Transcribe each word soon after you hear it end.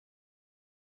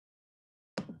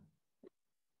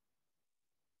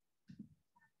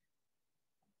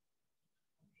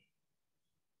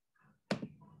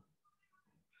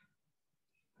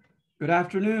Good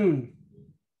afternoon.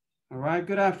 All right,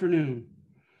 good afternoon.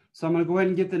 So I'm going to go ahead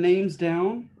and get the names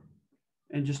down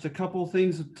and just a couple of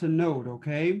things to note,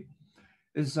 okay?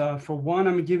 For one,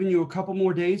 I'm giving you a couple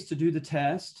more days to do the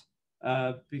test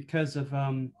because of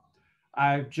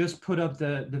I've just put up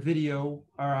the video,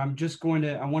 or I want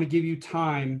to give you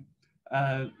time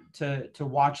to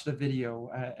watch the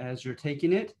video as you're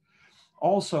taking it.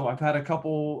 Also, I've had a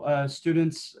couple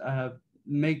students have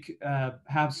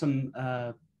some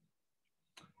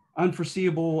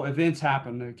unforeseeable events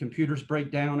happen. The computers break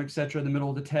down, etc., in the middle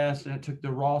of the test, and it took the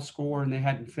raw score and they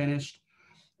hadn't finished.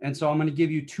 And so I'm going to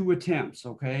give you 2 attempts.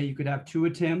 Okay, you could have 2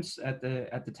 attempts at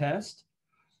the test,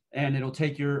 and it'll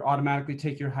automatically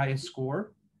take your highest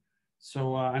score.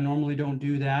 So I normally don't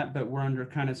do that, but we're under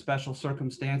kind of special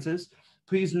circumstances.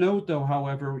 Please note, though,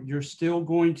 however, you're still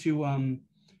going to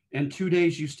in 2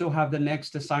 days you still have the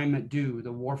next assignment due,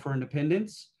 the War for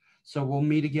Independence. So we'll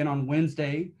meet again on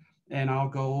Wednesday, and I'll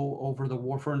go over the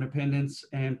War for Independence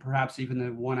and perhaps even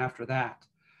the one after that.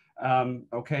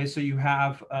 Okay, so you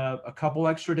have a couple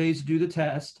extra days to do the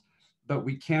test, but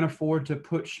we can't afford to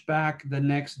push back the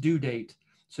next due date.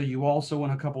 So you also,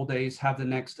 in a couple days, have the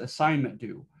next assignment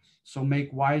due. So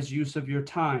make wise use of your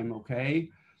time, okay?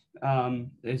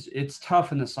 It's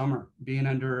tough in the summer being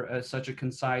under such a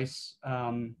concise,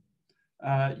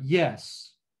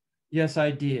 yes,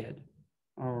 I did.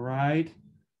 All right.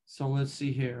 So let's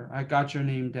see here. I got your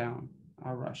name down.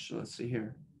 All right, so let's see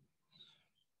here.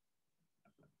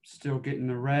 Still getting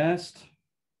the rest.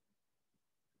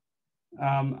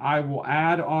 I will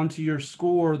add onto your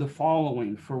score the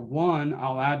following. For one,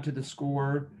 I'll add to the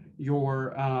score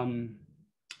your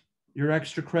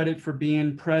extra credit for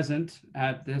being present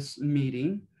at this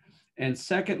meeting. And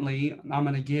secondly, I'm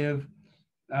going to give,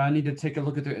 I need to take a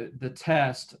look at the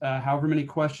test. However many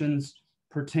questions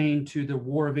pertain to the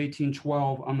War of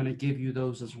 1812, I'm going to give you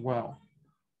those as well.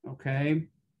 Okay?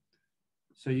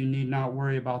 So you need not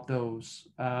worry about those.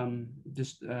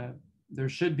 There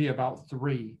should be about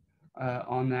 3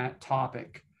 on that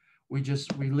topic. We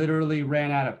literally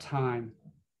ran out of time.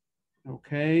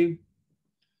 Okay?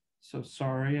 So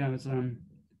sorry,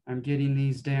 I'm getting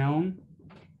these down.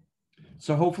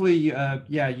 So hopefully,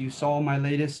 you saw my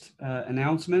latest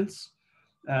announcements.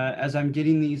 As I'm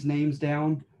getting these names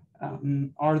down,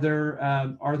 are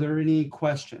there any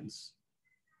questions?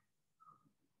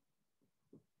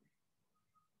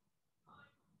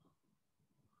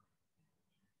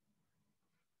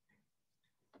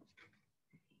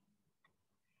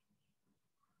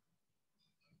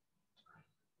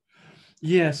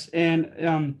 Yes,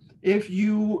 and if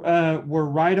you were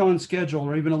right on schedule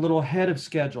or even a little ahead of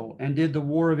schedule and did the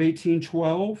War of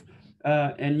 1812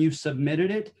 and you submitted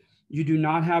it, you do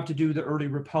not have to do the Early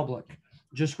Republic.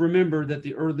 Just remember that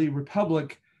the Early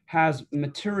Republic has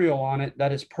material on it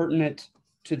that is pertinent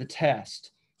to the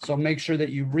test. So make sure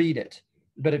that you read it.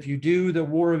 But if you do the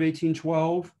War of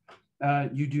 1812,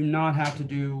 you do not have to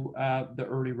do the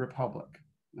Early Republic.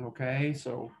 Okay,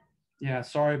 so yeah,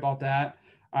 sorry about that.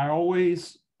 I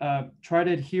always try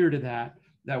to adhere to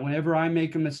that whenever I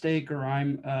make a mistake or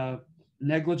I'm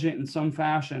negligent in some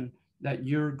fashion, that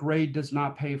your grade does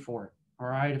not pay for it. All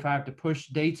right. If I have to push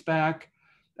dates back,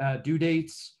 due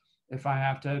dates, if I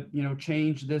have to,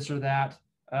 change this or that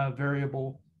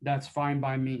variable, that's fine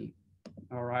by me.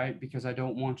 All right. Because I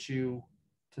don't want you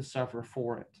to suffer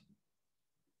for it.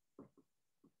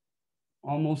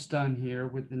 Almost done here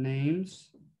with the names.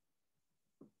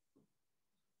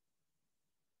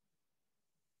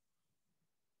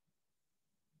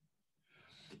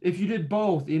 If you did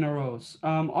both ENROs,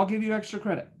 I'll give you extra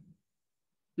credit.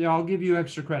 Yeah, I'll give you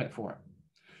extra credit for it.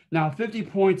 Now, 50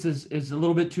 points is a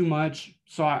little bit too much,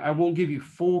 so I won't give you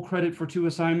full credit for 2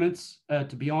 assignments.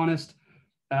 To be honest,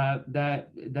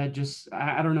 that just,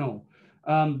 I don't know.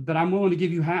 But I'm willing to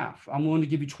give you half. I'm willing to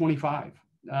give you 25.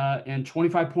 And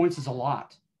 25 points is a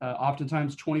lot.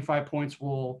 Oftentimes, 25 points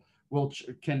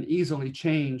can easily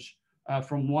change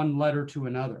from one letter to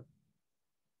another.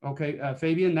 Okay,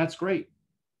 Fabian, that's great.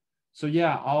 So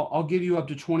yeah, I'll give you up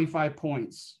to 25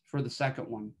 points for the second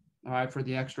one. All right, for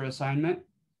the extra assignment.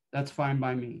 That's fine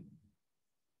by me.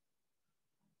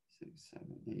 6, 7,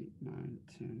 8, 9,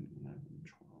 10, 11,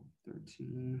 12,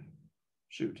 13.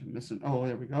 Shoot, I'm missing. Oh,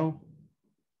 there we go.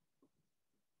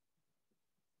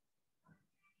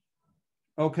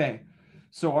 Okay,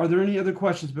 so are there any other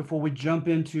questions before we jump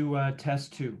into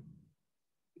test 2?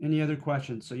 Any other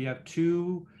questions? So you have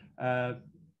two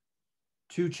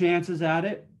chances at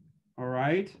it. All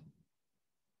right.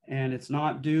 And it's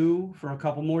not due for a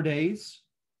couple more days.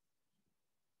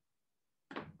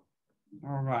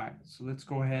 All right, so let's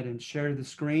go ahead and share the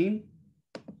screen.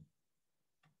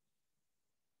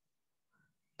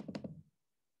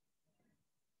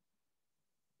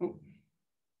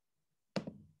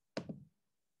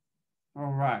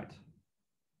 All right.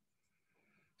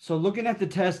 So looking at the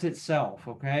test itself,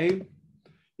 okay,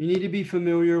 you need to be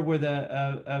familiar with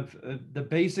the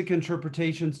basic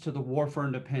interpretations to the War for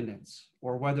Independence,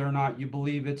 or whether or not you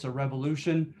believe it's a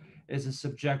revolution is a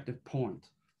subjective point,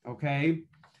 okay?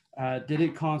 Did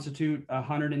it constitute a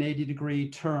 180-degree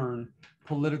turn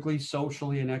politically,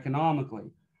 socially, and economically?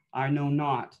 I know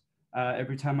not.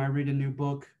 Every time I read a new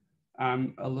book,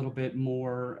 I'm a little bit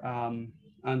more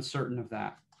uncertain of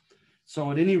that. So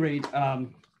at any rate,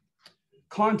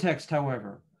 context,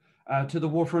 however, to the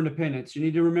War for Independence, you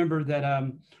need to remember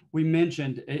that we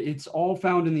mentioned it's all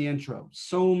found in the intro.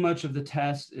 So much of the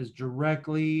test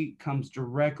comes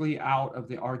directly out of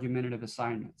the argumentative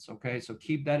assignments. Okay, so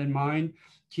keep that in mind.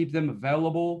 Keep them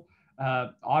available.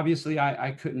 Obviously,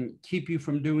 I couldn't keep you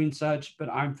from doing such, but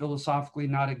I'm philosophically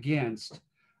not against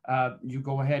you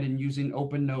go ahead and using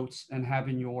open notes and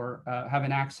having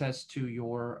access to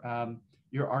your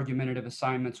argumentative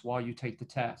assignments while you take the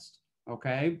test.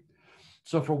 Okay.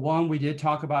 So for one, we did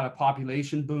talk about a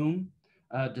population boom,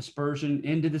 dispersion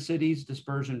into the cities,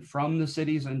 dispersion from the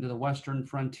cities into the western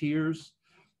frontiers,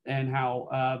 and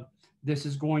how this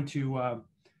is going to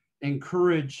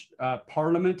encourage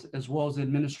Parliament as well as the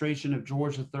administration of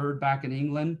George III back in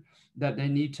England that they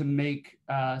need to make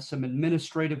some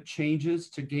administrative changes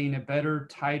to gain a better,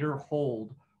 tighter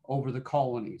hold over the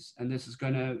colonies. And this is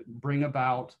going to bring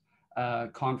about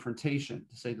confrontation,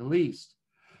 to say the least.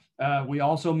 We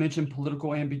also mentioned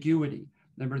political ambiguity.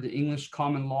 Remember, the English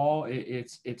common law,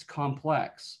 it's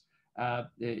complex.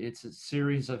 It's a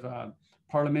series of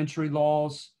parliamentary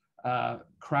laws,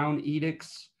 crown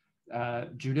edicts,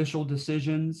 judicial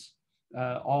decisions,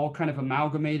 all kind of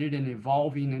amalgamated and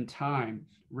evolving in time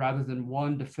rather than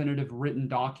one definitive written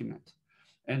document.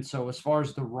 And so as far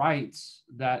as the rights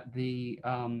that the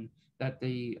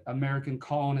American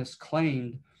colonists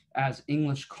claimed as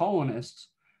English colonists,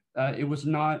 it was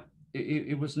not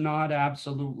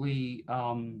absolutely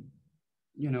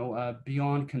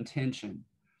beyond contention.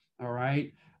 All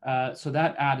right. So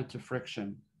that added to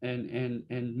friction and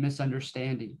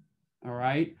misunderstanding. All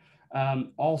right.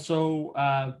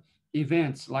 Also,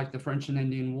 events like the French and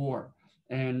Indian War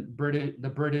and the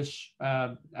British,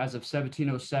 as of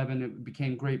 1707, it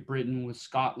became Great Britain with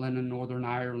Scotland and Northern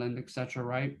Ireland, etc.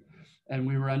 Right. And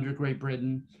we were under Great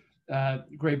Britain.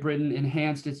 Great Britain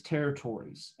enhanced its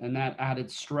territories, and that added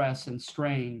stress and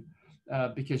strain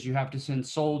because you have to send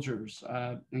soldiers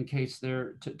in case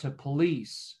they're to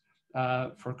police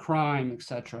for crime,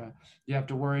 etc. You have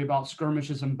to worry about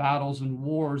skirmishes and battles and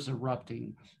wars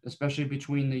erupting, especially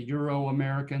between the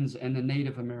Euro-Americans and the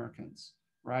Native Americans,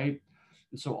 right?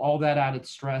 And so all that added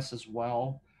stress as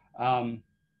well.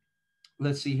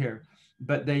 Let's see here.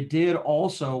 But they did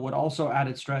also, what also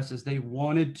added stress is they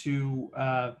wanted to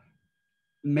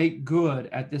make good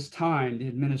at this time, the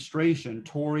administration,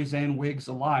 Tories and Whigs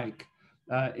alike,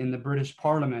 in the British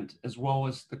Parliament, as well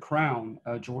as the Crown,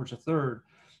 George III,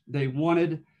 they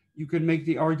wanted, you could make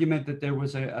the argument that there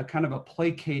was a kind of a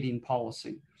placating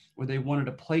policy where they wanted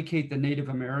to placate the Native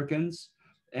Americans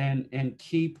and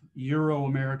keep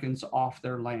Euro-Americans off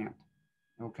their land,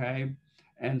 okay?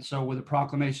 And so with the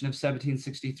proclamation of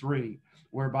 1763,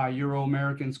 whereby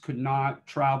Euro-Americans could not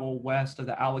travel west of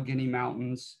the Allegheny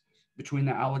Mountains, between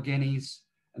the Alleghenies,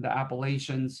 the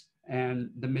Appalachians, and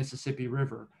the Mississippi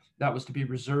River. That was to be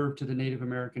reserved to the Native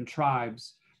American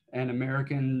tribes, and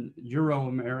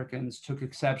Euro-Americans took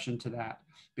exception to that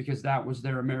because that was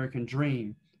their American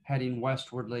dream, heading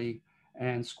westwardly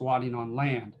and squatting on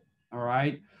land, all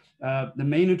right? The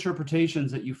main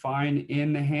interpretations that you find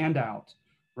in the handout,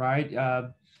 right?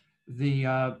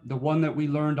 The one that we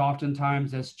learned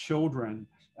oftentimes as children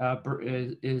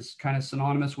is kind of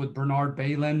synonymous with Bernard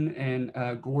Bailyn and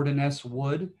Gordon S.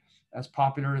 Wood as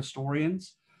popular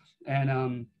historians.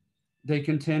 And they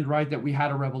contend, right, that we had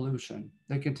a revolution.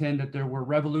 They contend that there were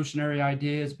revolutionary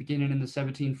ideas beginning in the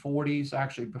 1740s,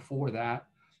 actually before that.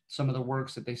 Some of the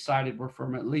works that they cited were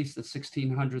from at least the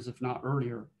 1600s, if not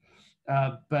earlier.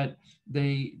 But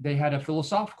they had a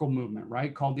philosophical movement,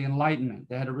 right, called the Enlightenment.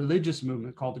 They had a religious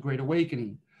movement called the Great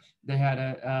Awakening. They had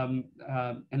an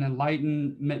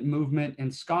Enlightenment movement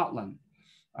in Scotland,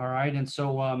 all right? And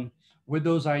so with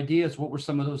those ideas, what were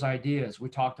some of those ideas? We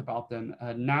talked about them,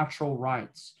 natural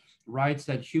rights, rights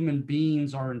that human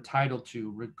beings are entitled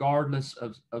to, regardless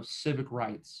of civic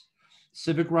rights.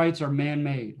 Civic rights are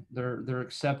man-made. They're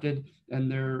accepted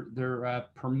and they're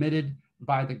permitted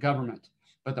by the government.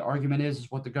 But the argument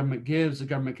is what the government gives, the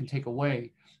government can take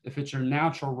away. If it's your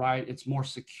natural right, it's more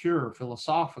secure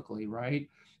philosophically, right?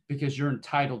 Because you're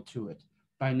entitled to it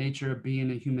by nature of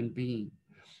being a human being.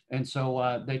 And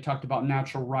so they talked about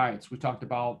natural rights. We talked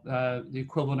about the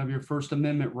equivalent of your First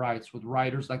Amendment rights with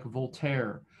writers like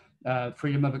Voltaire,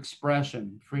 freedom of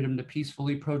expression, freedom to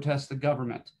peacefully protest the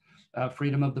government,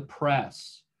 freedom of the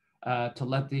press, to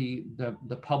let the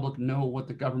public know what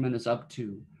the government is up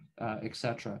to,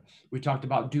 etc. We talked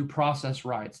about due process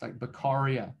rights like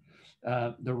Beccaria,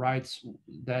 the rights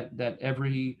that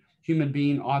every human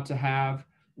being ought to have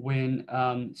when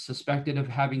suspected of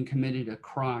having committed a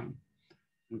crime.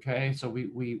 Okay, so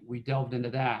we delved into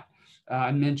that.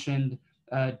 I mentioned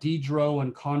Diderot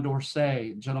and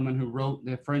Condorcet, gentlemen who wrote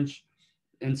the French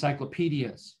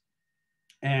encyclopedias,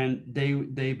 and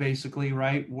they basically,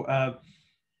 right.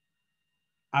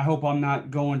 I hope I'm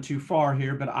not going too far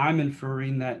here, but I'm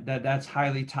inferring that's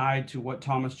highly tied to what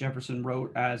Thomas Jefferson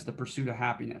wrote as the pursuit of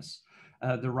happiness,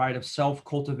 the right of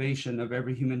self-cultivation of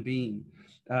every human being,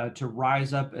 to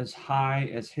rise up as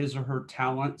high as his or her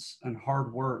talents and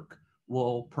hard work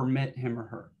will permit him or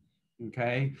her.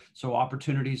 Okay, so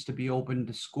opportunities to be open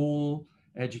to school,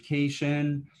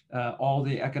 education, all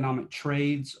the economic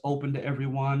trades open to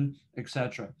everyone,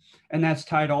 etc. And that's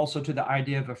tied also to the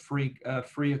idea of a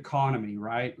free economy,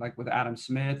 right? Like with Adam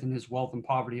Smith and his Wealth and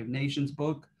Poverty of Nations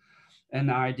book, and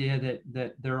the idea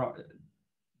that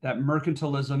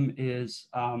mercantilism is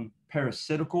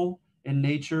parasitical in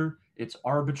nature, it's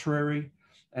arbitrary,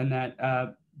 and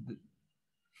that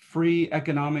free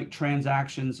economic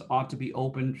transactions ought to be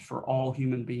opened for all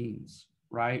human beings,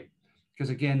 right? Because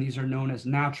again, these are known as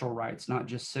natural rights, not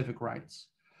just civic rights.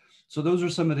 So those are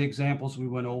some of the examples we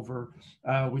went over.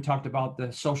 We talked about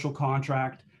the social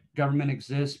contract. Government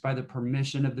exists by the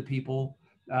permission of the people,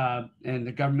 and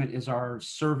the government is our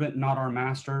servant, not our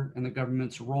master. And the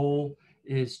government's role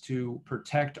is to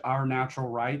protect our natural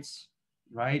rights,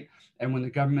 right? And when the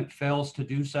government fails to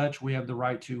do such, we have the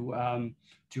right to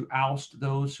oust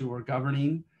those who are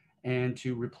governing and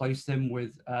to replace them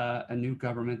with a new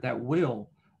government that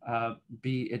will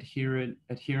be adherent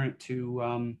to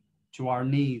our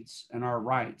needs and our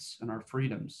rights and our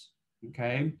freedoms.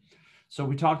 Okay, so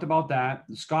we talked about that.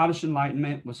 The Scottish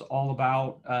Enlightenment was all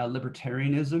about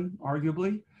libertarianism,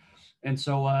 arguably, and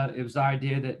so it was the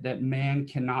idea that man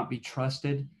cannot be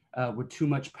trusted with too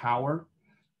much power,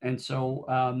 and so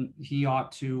there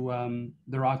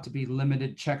ought to be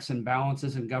limited checks and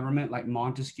balances in government, like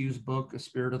Montesquieu's book, A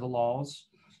Spirit of the Laws.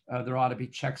 There ought to be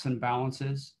checks and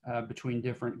balances between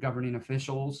different governing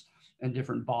officials and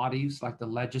different bodies, like the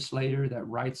legislator that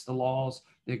writes the laws,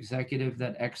 the executive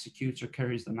that executes or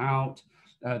carries them out,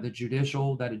 the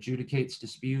judicial that adjudicates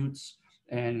disputes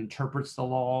and interprets the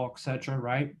law, etc.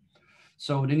 Right?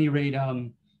 So at any rate,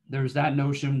 there's that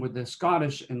notion with the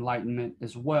Scottish Enlightenment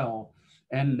as well.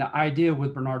 And the idea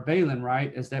with Bernard Bailyn,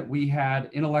 right, is that we had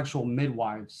intellectual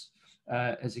midwives,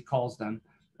 as he calls them,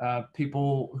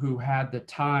 people who had the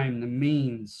time, the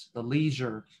means, the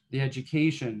leisure, the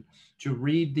education to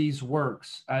read these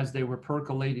works as they were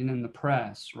percolating in the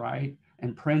press, right,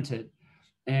 and printed,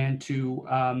 and to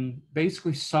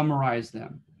basically summarize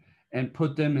them and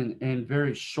put them in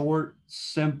very short,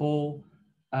 simple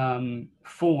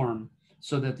form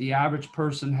so that the average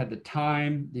person had the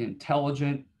time, the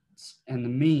intelligence, and the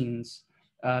means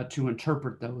to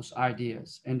interpret those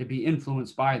ideas and to be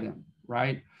influenced by them,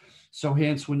 right? So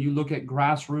hence, when you look at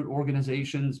grassroots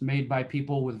organizations made by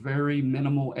people with very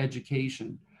minimal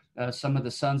education, some of the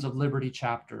Sons of Liberty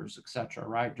chapters, et cetera,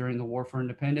 right, during the War for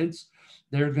Independence,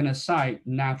 they're going to cite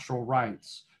natural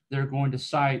rights. They're going to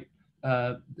cite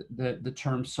the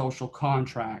term social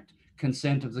contract,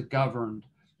 consent of the governed,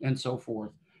 and so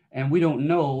forth. And we don't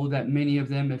know that many of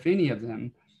them, if any of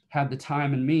them, had the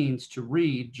time and means to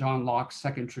read John Locke's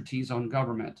Second Treatise on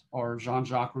Government or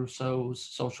Jean-Jacques Rousseau's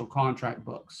social contract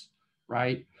books,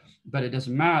 right? But it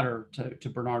doesn't matter to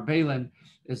Bernard Bailyn,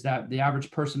 is that the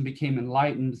average person became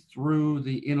enlightened through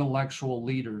the intellectual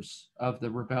leaders of the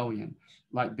rebellion,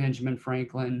 like Benjamin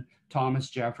Franklin, Thomas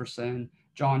Jefferson,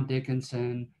 John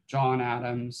Dickinson, John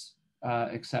Adams,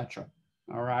 etc.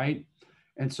 All right.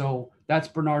 And so that's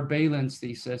Bernard Bailyn's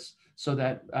thesis. So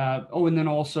that, and then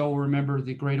also remember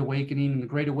the Great Awakening. And the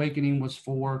Great Awakening was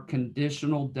for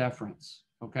conditional deference,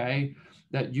 okay?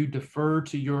 That you defer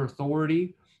to your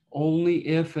authority only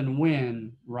if and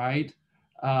when, right,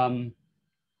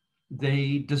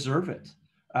 they deserve it.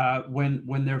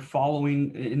 When they're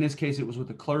following, in this case, it was with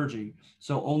the clergy.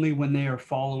 So only when they are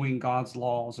following God's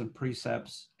laws and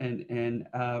precepts and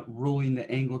ruling the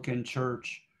Anglican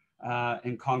Church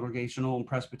and Congregational and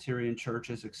Presbyterian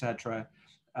churches, etc.,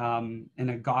 in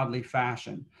a godly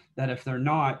fashion, that if they're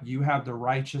not, you have the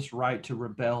righteous right to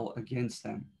rebel against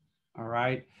them. All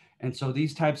right. And so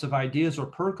these types of ideas are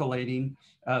percolating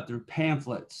through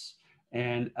pamphlets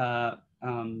and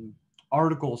um,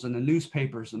 articles in the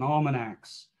newspapers and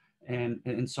almanacs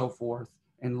and so forth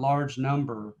in large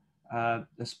number,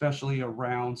 especially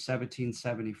around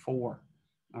 1774.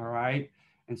 All right.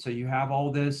 And so you have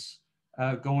all this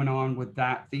going on with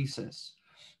that thesis.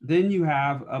 Then you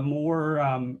have a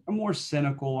more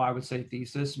cynical, I would say,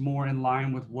 thesis, more in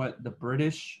line with what the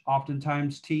British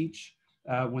oftentimes teach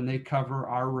when they cover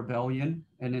our rebellion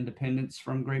and independence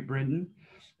from Great Britain,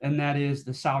 and that is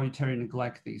the salutary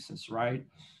neglect thesis, right?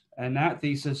 And that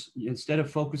thesis, instead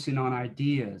of focusing on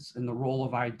ideas and the role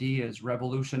of ideas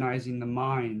revolutionizing the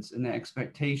minds and the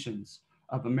expectations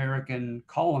of American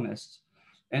colonists,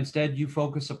 instead you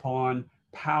focus upon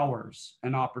powers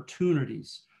and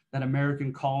opportunities that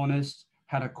American colonists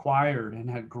had acquired and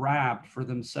had grabbed for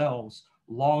themselves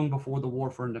long before the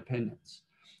War for Independence.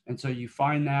 And so you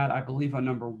find that, I believe, on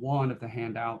number 1 of the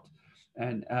handout,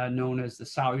 and known as the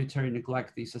salutary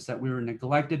neglect thesis, that we were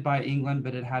neglected by England,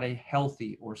 but it had a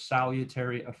healthy or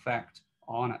salutary effect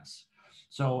on us.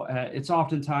 So it's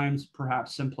oftentimes,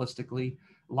 perhaps simplistically,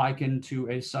 likened to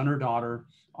a son or daughter,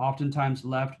 oftentimes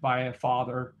left by a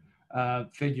father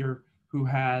figure who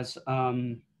has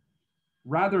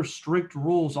rather strict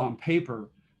rules on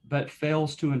paper, but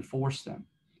fails to enforce them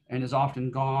and is often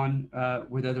gone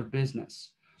with other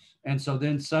business. And so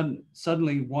then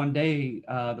suddenly one day,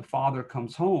 the father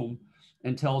comes home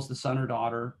and tells the son or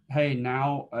daughter, hey,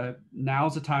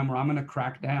 now's the time where I'm going to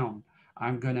crack down.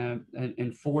 I'm going to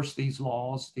enforce these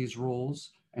laws, these rules,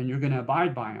 and you're going to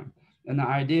abide by them. And the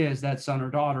idea is that son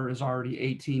or daughter is already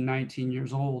 18, 19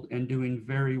 years old and doing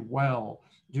very well,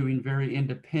 doing very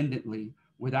independently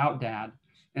without dad.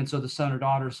 And so the son or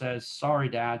daughter says, sorry,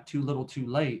 dad, too little, too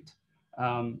late.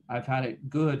 I've had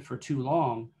it good for too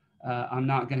long. I'm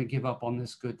not going to give up on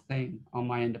this good thing, on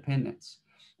my independence.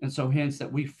 And so hence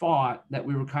that we fought, that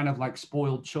we were kind of like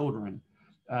spoiled children,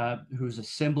 whose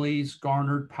assemblies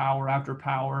garnered power after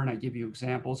power. And I give you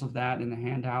examples of that in the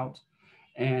handout,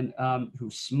 and who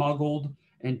smuggled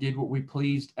and did what we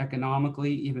pleased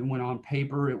economically, even when on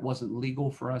paper it wasn't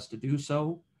legal for us to do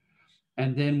so.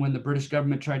 And then when the British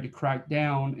government tried to crack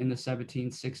down in the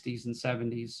 1760s and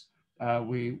 70s,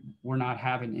 we were not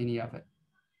having any of it.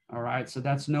 All right, so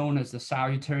that's known as the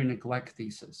salutary neglect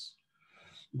thesis.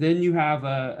 Then you have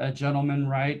a gentleman,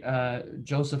 right,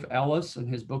 Joseph Ellis, in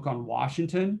his book on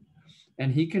Washington,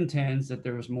 and he contends that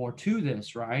there is more to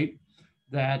this, right?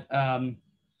 That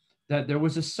that there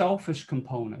was a selfish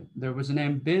component, there was an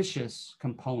ambitious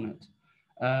component,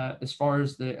 as far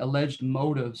as the alleged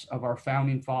motives of our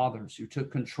founding fathers who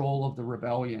took control of the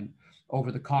rebellion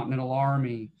over the Continental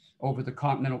Army, over the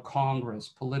Continental Congress,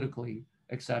 politically,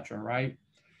 etc. Right?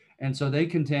 And so they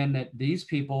contend that these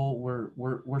people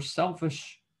were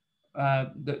selfish.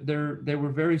 They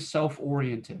were very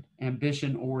self-oriented,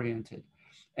 ambition-oriented,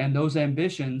 and those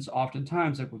ambitions,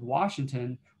 oftentimes, like with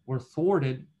Washington, were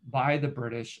thwarted by the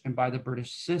British and by the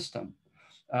British system.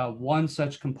 One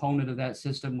such component of that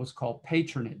system was called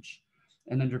patronage.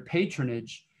 And under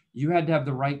patronage, you had to have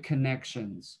the right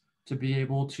connections to be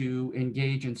able to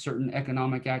engage in certain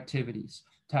economic activities,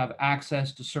 to have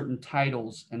access to certain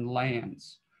titles and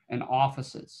lands and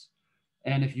offices.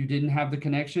 And if you didn't have the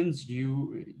connections,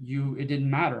 it didn't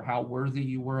matter how worthy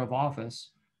you were of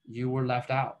office, you were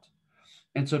left out.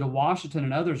 And so to Washington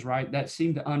and others, right, that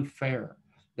seemed unfair.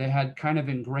 They had kind of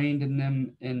ingrained in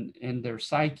them, in their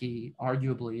psyche,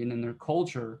 arguably, and in their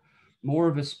culture, more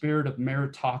of a spirit of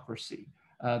meritocracy,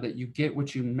 that you get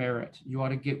what you merit. You ought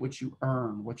to get what you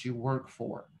earn, what you work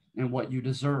for, and what you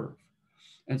deserve.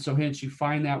 And so hence you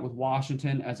find that with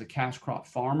Washington as a cash crop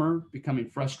farmer, becoming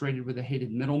frustrated with the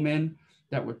hated middlemen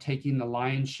that were taking the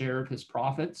lion's share of his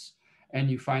profits. And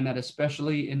you find that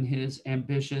especially in his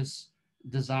ambitious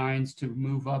designs to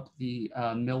move up the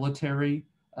military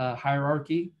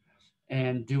hierarchy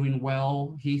and doing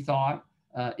well, he thought,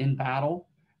 in battle,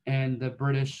 and the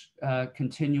British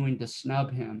continuing to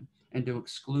snub him and to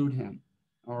exclude him.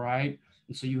 All right.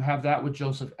 And so you have that with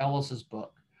Joseph Ellis's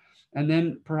book. And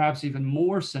then perhaps even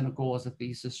more cynical as a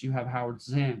thesis, you have Howard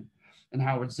Zinn. And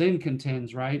Howard Zinn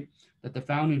contends, right, that the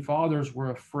founding fathers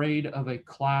were afraid of a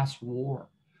class war,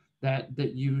 that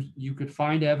you could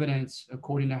find evidence,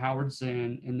 according to Howard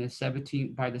Zinn, in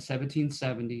by the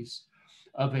 1770s,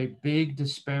 of a big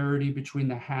disparity between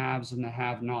the haves and the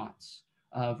have-nots,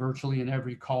 virtually in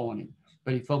every colony.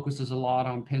 But he focuses a lot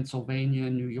on Pennsylvania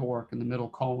and New York and the middle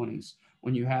colonies,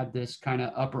 when you had this kind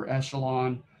of upper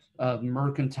echelon of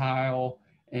mercantile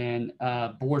and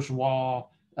bourgeois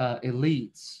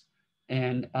elites.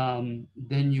 And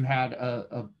then you had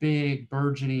a big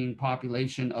burgeoning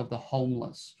population of the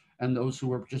homeless and those who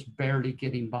were just barely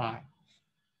getting by.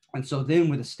 And so then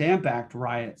with the Stamp Act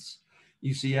riots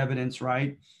You see evidence,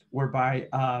 right, whereby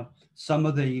some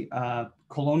of the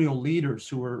colonial leaders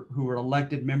who were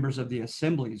elected members of the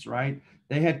assemblies, right,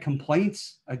 they had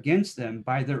complaints against them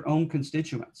by their own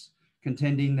constituents,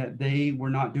 contending that they were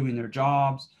not doing their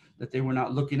jobs, that they were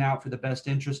not looking out for the best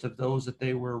interest of those that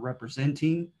they were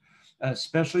representing,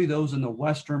 especially those in the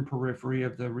western periphery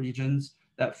of the regions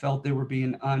that felt they were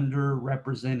being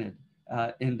underrepresented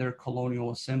in their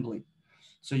colonial assembly.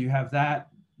 So you have that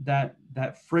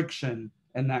friction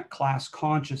and that class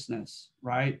consciousness,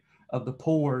 right, of the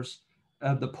poor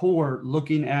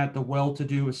looking at the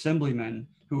well-to-do assemblymen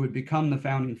who would become the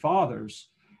founding fathers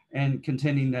and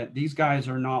contending that these guys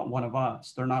are not one of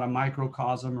us. They're not a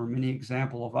microcosm or mini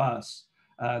example of us.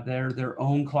 They're their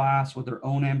own class with their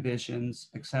own ambitions,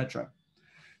 etc.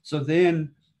 So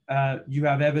then you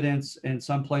have evidence in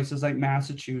some places like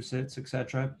Massachusetts,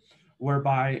 etc.,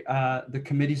 whereby the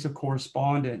committees of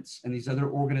correspondence and these other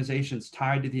organizations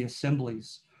tied to the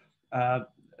assemblies,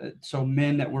 so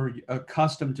men that were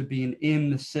accustomed to being in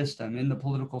the system, in the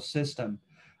political system,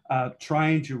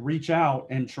 trying to reach out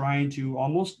and trying to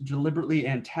almost deliberately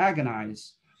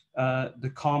antagonize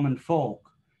the common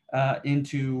folk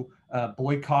into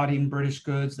boycotting British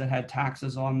goods that had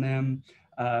taxes on them,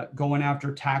 going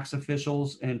after tax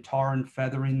officials and tar and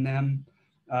feathering them,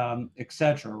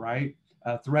 etc., right?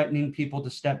 Threatening people to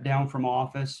step down from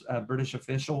office, British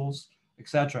officials,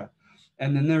 etc.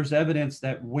 And then there's evidence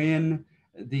that when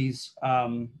these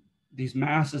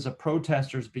masses of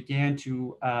protesters began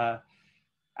to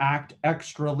act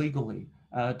extra legally,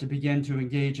 to begin to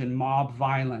engage in mob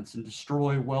violence and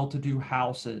destroy well-to-do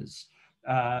houses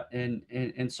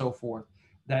and so forth,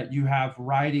 that you have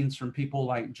writings from people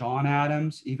like John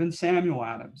Adams, even Samuel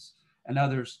Adams, and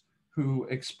others who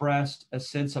expressed a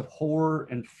sense of horror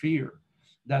and fear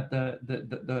that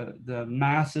the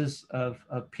masses of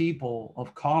people,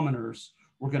 of commoners,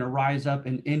 were going to rise up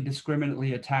and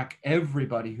indiscriminately attack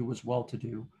everybody who was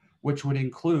well-to-do, which would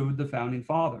include the founding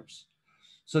fathers.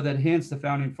 So that hence the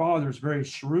founding fathers very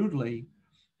shrewdly,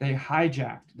 they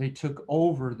took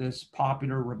over this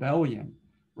popular rebellion,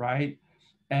 right?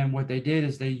 And what they did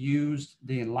is they used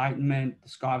the Enlightenment, the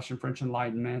Scottish and French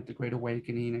Enlightenment, the Great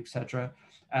Awakening, etc.,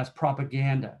 as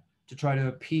propaganda to try to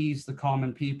appease the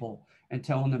common people and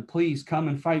telling them, please come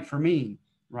and fight for me,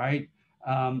 right?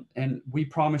 And we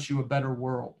promise you a better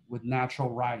world with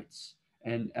natural rights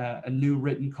and a new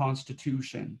written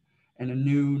constitution and a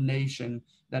new nation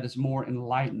that is more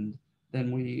enlightened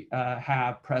than we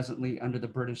have presently under the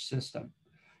British system.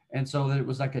 And so it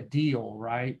was like a deal,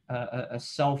 right? A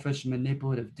selfish,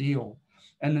 manipulative deal.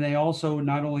 And then they also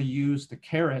not only used the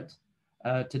carrot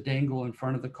to dangle in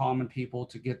front of the common people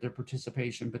to get their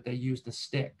participation, but they used the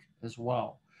stick as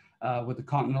well. With the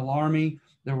Continental Army,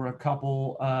 there were a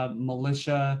couple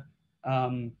militia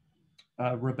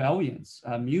rebellions,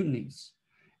 mutinies.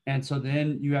 And so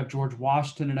then you have George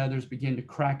Washington and others begin to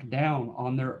crack down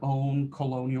on their own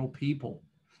colonial people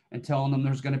and telling them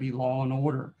there's going to be law and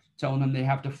order, telling them they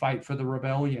have to fight for the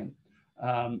rebellion.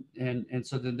 And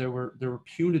so then there were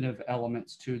punitive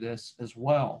elements to this as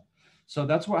well. So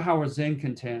that's what Howard Zinn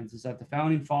contends, is that the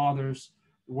founding fathers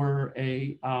were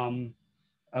a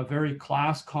very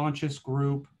class-conscious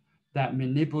group that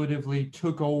manipulatively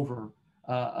took over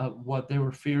what they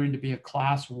were fearing to be a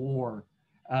class war,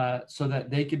 so that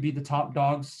they could be the top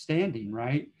dogs standing,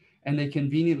 right? And they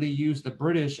conveniently used the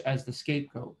British as the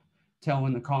scapegoat,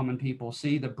 telling the common people,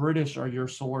 see, the British are your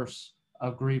source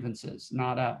of grievances,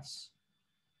 not us.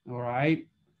 All right.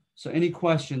 So any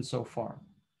questions so far?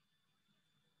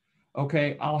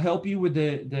 Okay, I'll help you with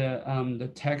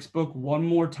the textbook one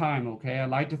more time, okay? I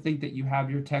like to think that you have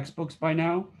your textbooks by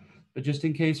now, but just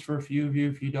in case for a few of you,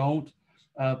 if you don't,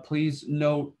 please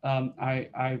note,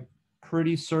 I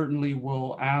pretty certainly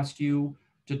will ask you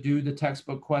to do the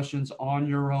textbook questions on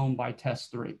your own by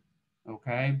test 3,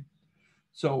 okay?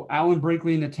 So Alan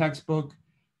Brinkley in the textbook,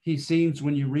 he seems,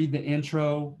 when you read the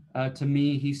intro, to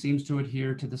me, he seems to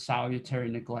adhere to the salutary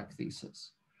neglect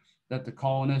thesis, that the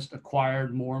colonists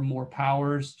acquired more and more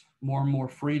powers, more and more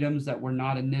freedoms that were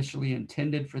not initially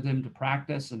intended for them to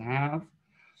practice and have.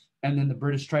 And then the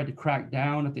British tried to crack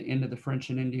down at the end of the French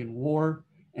and Indian War,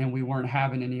 and we weren't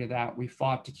having any of that. We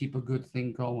fought to keep a good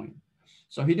thing going.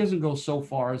 So he doesn't go so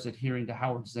far as adhering to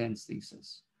Howard Zinn's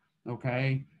thesis,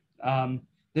 okay?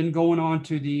 Then going on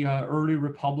to the early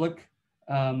Republic,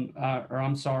 the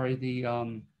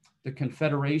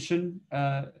Confederation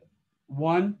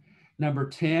one. Number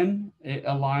 10, it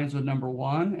aligns with number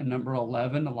 1, and number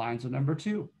 11 aligns with number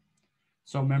 2.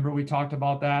 So remember we talked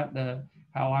about that,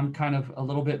 how I'm kind of a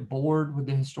little bit bored with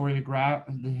the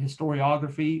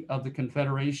historiography of the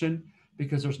Confederation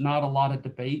because there's not a lot of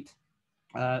debate,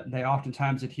 They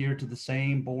oftentimes adhere to the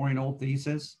same boring old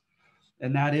thesis,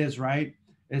 and that is right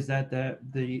is that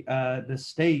the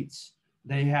states,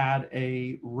 they had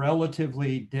a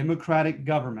relatively democratic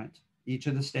government, each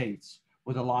of the states,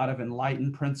 with a lot of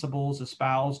enlightened principles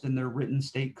espoused in their written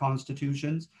state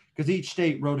constitutions, because each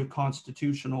state wrote a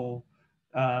constitutional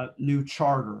new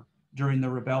charter during the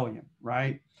rebellion,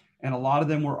 right? And a lot of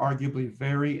them were arguably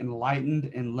very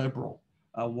enlightened and liberal,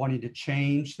 wanting to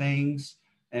change things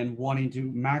and wanting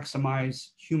to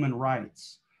maximize human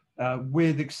rights,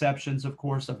 with exceptions, of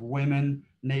course, of women,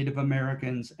 Native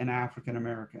Americans, and African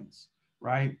Americans,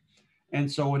 right?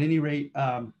 And so, at any rate,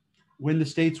 when the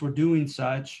states were doing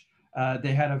such,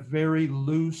 they had a very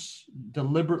loose,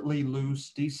 deliberately loose,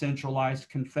 decentralized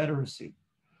confederacy,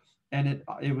 and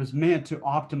it was meant to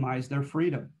optimize their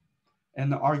freedom.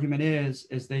 And the argument is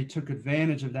they took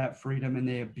advantage of that freedom and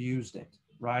they abused it,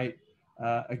 right?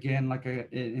 Again, like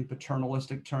in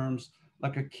paternalistic terms,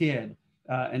 like a kid,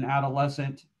 an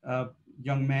adolescent,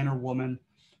 young man or woman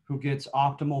who gets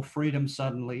optimal freedom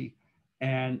suddenly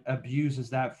and abuses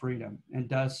that freedom and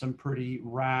does some pretty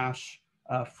rash,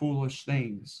 foolish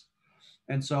things.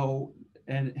 And so,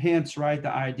 and hence, right,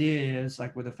 the idea is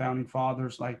like with the founding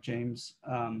fathers like James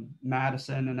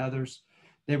Madison and others,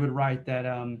 they would write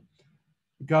that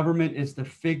government is the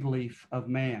fig leaf of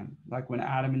man. Like when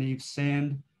Adam and Eve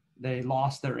sinned, they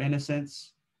lost their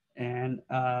innocence, and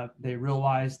they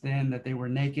realized then that they were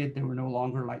naked. They were no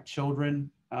longer like children,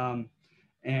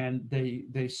 and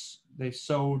they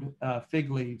sewed fig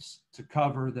leaves to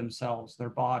cover themselves, their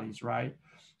bodies, right?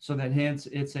 So that hence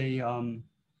it's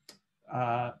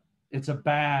a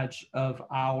badge of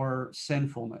our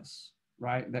sinfulness,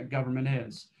 right? That government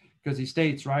is, because he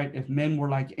states, right, if men were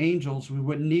like angels, we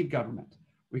wouldn't need government.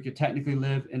 We could technically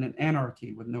live in an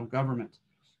anarchy with no government.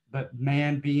 But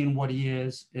man, being what he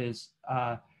is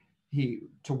he,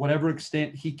 to whatever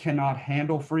extent he cannot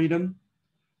handle freedom,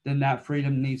 then that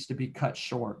freedom needs to be cut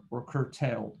short or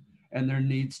curtailed, and there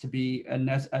needs to be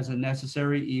as a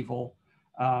necessary evil,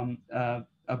 a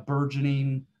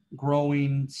burgeoning,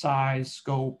 growing size,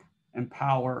 scope, and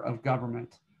power of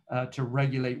government to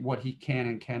regulate what he can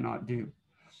and cannot do.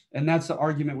 And that's the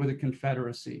argument with the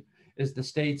Confederacy, is the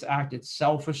states acted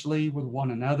selfishly with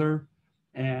one another,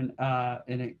 and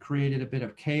it created a bit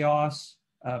of chaos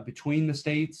between the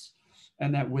states,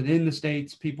 and that within the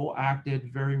states, people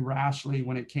acted very rashly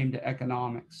when it came to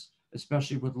economics,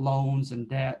 especially with loans and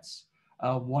debts,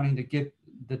 wanting to get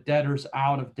the debtors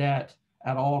out of debt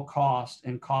at all costs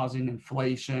and causing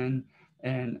inflation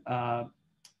and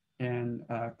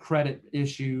credit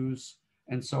issues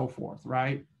and so forth,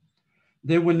 right?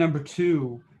 Then when number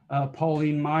two,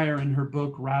 Pauline Maier in her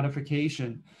book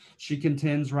Ratification, she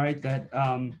contends, right, that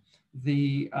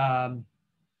the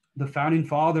founding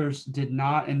fathers did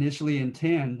not initially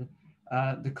intend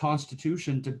the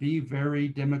Constitution to be very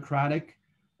democratic,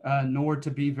 nor to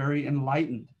be very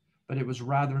enlightened, but it was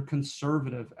rather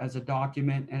conservative as a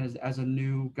document and as a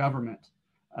new government,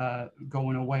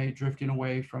 going away, drifting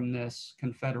away from this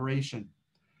confederation.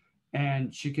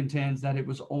 And she contends that it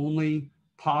was only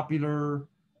popular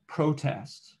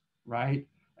protest, right?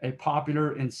 A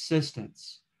popular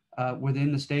insistence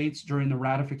within the states during the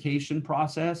ratification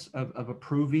process of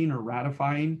approving or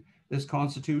ratifying this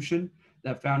Constitution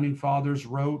that founding fathers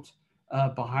wrote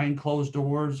behind closed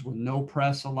doors with no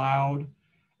press allowed.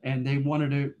 And they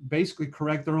wanted to basically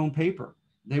correct their own paper.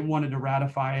 They wanted to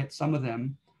ratify it, some of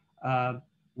them,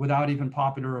 without even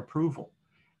popular approval.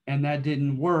 And that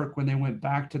didn't work when they went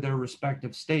back to their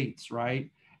respective states, right?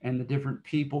 And the different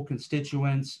people,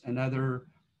 constituents, and other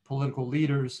political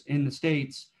leaders in the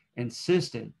states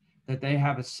insisted that they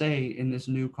have a say in this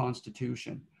new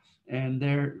constitution. And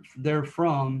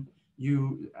therefrom,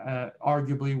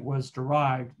 arguably was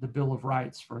derived the Bill of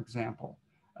Rights, for example,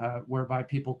 whereby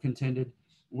people contended,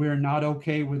 we're not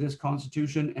okay with this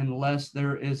constitution unless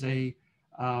there is an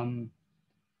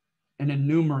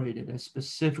enumerated, a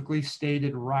specifically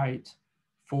stated right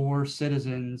for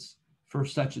citizens for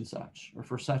such and such, or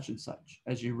for such and such,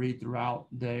 as you read throughout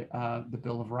the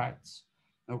Bill of Rights.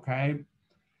 Okay.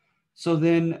 So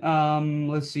then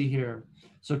let's see here.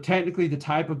 So technically the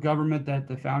type of government that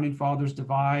the founding fathers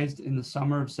devised in the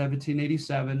summer of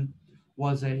 1787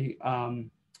 was a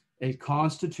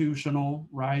constitutional,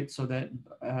 right? So that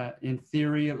in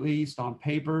theory, at least on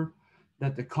paper,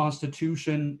 that the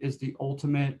Constitution is the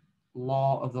ultimate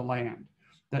law of the land,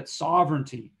 that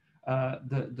sovereignty,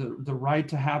 the right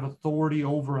to have authority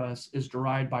over us is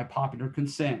derived by popular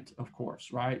consent, of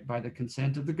course, right? By the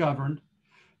consent of the governed,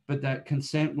 but that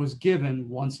consent was given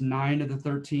once 9 of the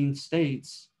 13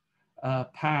 states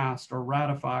passed or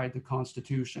ratified the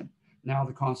Constitution. Now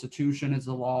the Constitution is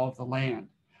the law of the land.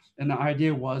 And the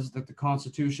idea was that the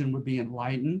Constitution would be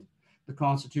enlightened. The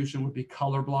Constitution would be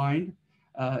colorblind.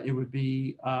 It would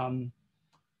be,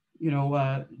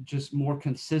 just more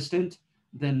consistent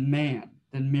than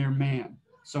mere man.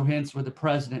 So hence with the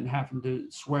president having to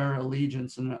swear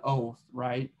allegiance and an oath,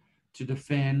 right, to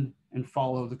defend and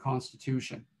follow the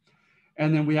Constitution.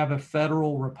 And then we have a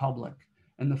federal republic.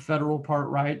 And the federal part,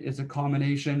 right, is a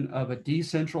combination of a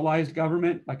decentralized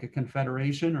government, like a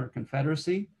confederation or a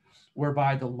confederacy,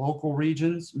 whereby the local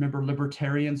regions, remember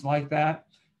libertarians like that,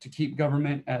 to keep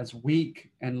government as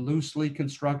weak and loosely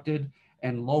constructed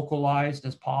and localized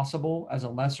as possible as a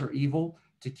lesser evil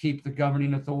to keep the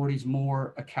governing authorities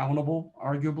more accountable,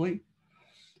 arguably,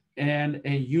 and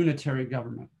a unitary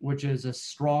government, which is a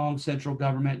strong central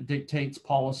government dictates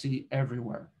policy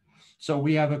everywhere. So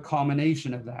we have a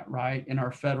combination of that, right, in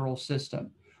our federal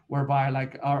system, whereby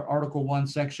like our Article 1,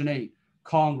 Section 8,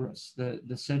 Congress,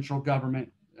 the central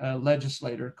government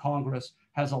legislator, Congress,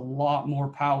 has a lot more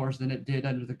powers than it did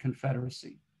under the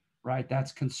Confederacy, right?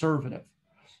 That's conservative.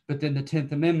 But then the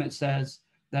 10th Amendment says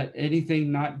that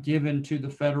anything not given to the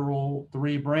federal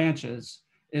three branches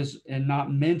is and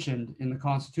not mentioned in the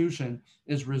Constitution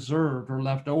is reserved or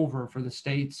left over for the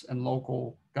states and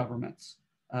local governments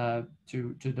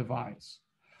to devise.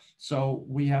 So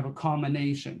we have a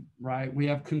combination, right? We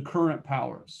have concurrent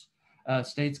powers.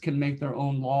 States can make their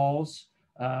own laws.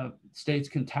 States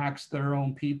can tax their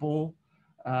own people,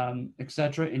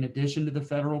 etc. In addition to the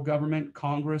federal government,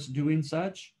 Congress doing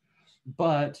such.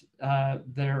 But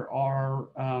there are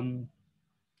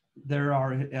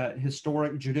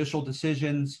historic judicial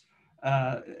decisions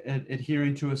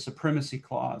adhering to a supremacy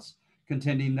clause,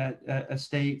 contending that a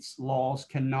state's laws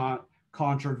cannot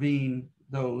contravene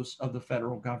those of the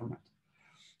federal government.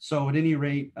 So at any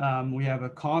rate, we have a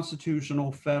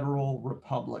constitutional federal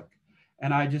republic.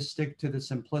 And I just stick to the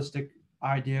simplistic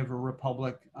idea of a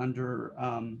republic under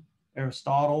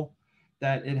Aristotle,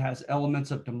 that it has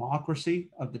elements of democracy,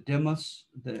 of the demos,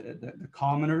 the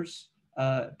commoners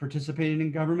participating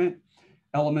in government,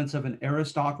 elements of an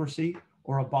aristocracy,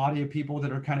 or a body of people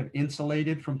that are kind of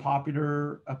insulated from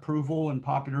popular approval and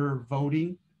popular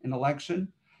voting in election.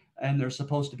 And they're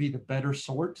supposed to be the better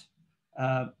sort,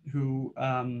 who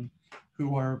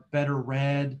are better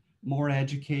read, more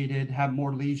educated, have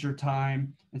more leisure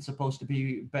time, and supposed to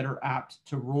be better apt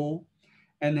to rule.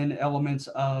 And then elements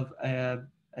of a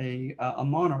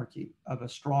monarchy, of a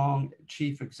strong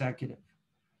chief executive.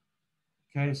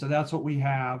 Okay, so that's what we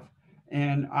have.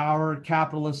 And our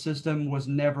capitalist system was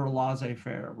never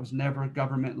laissez-faire, was never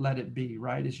government let it be,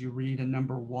 right? As you read in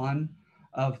number 1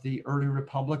 of the early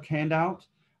Republic handout,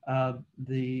 from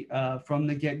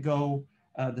the get-go,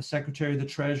 the Secretary of the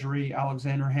Treasury,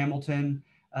 Alexander Hamilton,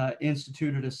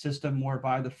 instituted a system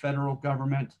whereby the federal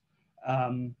government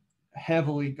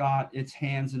heavily got its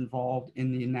hands involved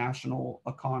in the national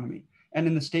economy and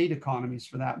in the state economies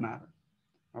for that matter.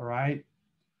 All right.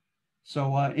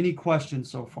 So any questions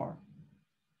so far?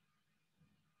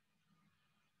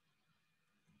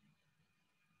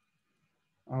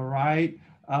 All right.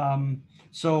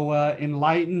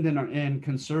 Enlightened and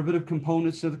conservative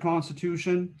components of the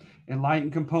Constitution.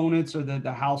 Enlightened components are that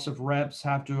the House of Reps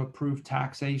have to approve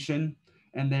taxation,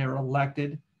 and they are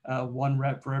elected 1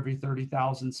 rep for every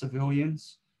 30,000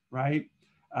 civilians, right?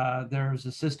 There's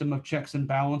a system of checks and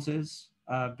balances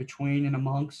between and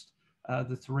amongst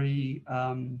the three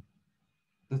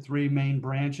main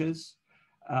branches.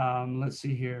 Let's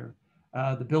see here.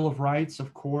 The Bill of Rights,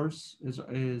 of course,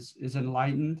 is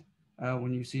enlightened.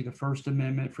 When you see the First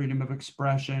Amendment, freedom of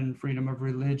expression, freedom of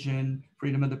religion,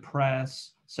 freedom of the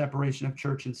press, separation of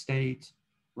church and state,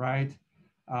 right?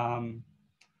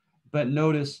 But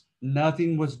notice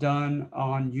nothing was done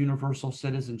on universal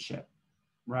citizenship,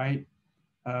 right?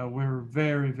 We're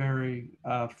very, very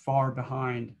far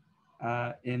behind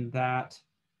in that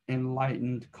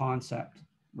enlightened concept,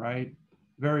 right?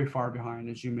 Very far behind,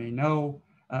 as you may know.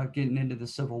 Getting into the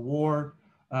Civil War,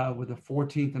 with the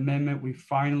 14th Amendment, we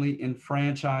finally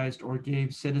enfranchised or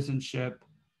gave citizenship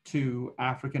to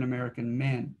African-American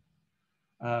men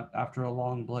after a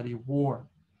long, bloody war.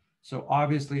 So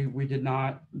obviously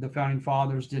the Founding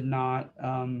Fathers did not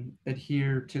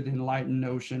adhere to the enlightened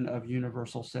notion of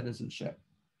universal citizenship.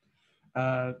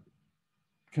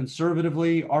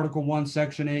 Conservatively, Article 1,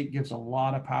 Section 8 gives a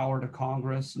lot of power to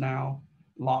Congress now,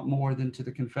 a lot more than to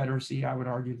the Confederacy. I would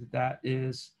argue that that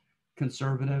is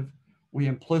conservative. We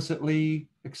implicitly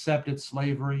accepted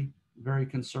slavery, very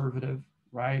conservative,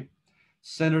 right?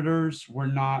 Senators were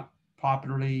not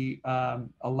popularly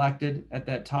elected at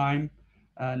that time,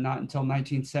 not until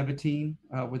 1917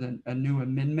 with a new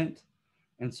amendment.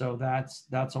 And so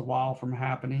that's a while from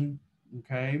happening.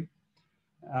 Okay.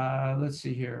 Let's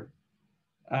see here.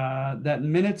 That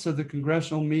minutes of the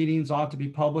congressional meetings ought to be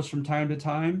published from time to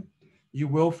time. You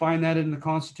will find that in the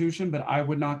Constitution, but I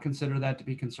would not consider that to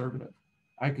be conservative.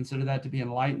 I consider that to be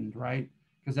enlightened, right?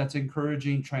 Because that's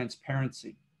encouraging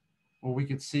transparency, where we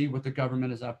could see what the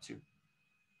government is up to.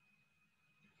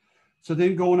 So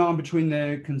then going on between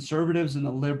the conservatives and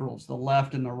the liberals, the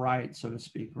left and the right, so to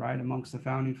speak, right, amongst the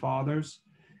founding fathers,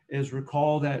 is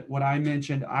recall that what I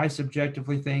mentioned, I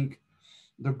subjectively think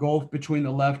the gulf between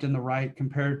the left and the right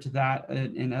compared to that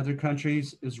in other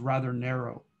countries is rather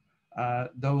narrow.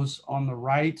 Those on the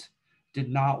right did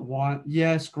not want,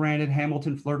 yes, granted,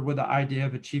 Hamilton flirted with the idea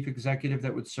of a chief executive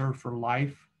that would serve for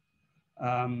life.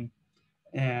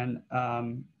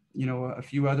 You know, a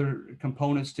few other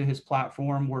components to his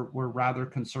platform were rather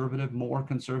conservative, more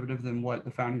conservative than what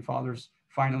the founding fathers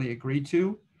finally agreed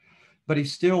to. But he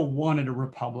still wanted a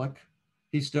republic.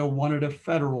 He still wanted a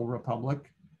federal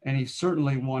republic. And he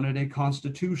certainly wanted a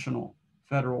constitutional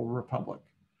federal republic.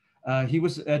 He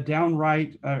was a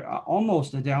downright,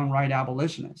 almost a downright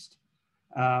abolitionist.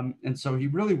 And so he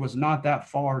really was not that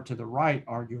far to the right,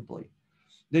 arguably.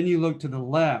 Then you look to the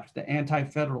left, the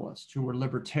anti-federalists who were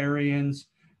libertarians,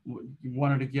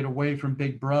 wanted to get away from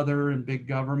big brother and big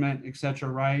government, et cetera,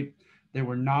 right? They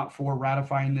were not for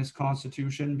ratifying this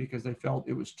constitution because they felt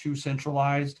it was too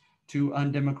centralized, too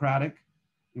undemocratic,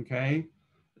 okay?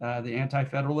 The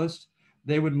anti-federalists,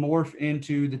 they would morph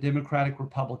into the Democratic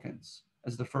Republicans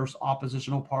as the first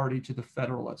oppositional party to the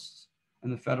Federalists.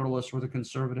 And the Federalists were the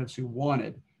conservatives who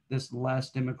wanted this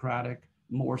less democratic,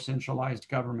 more centralized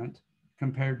government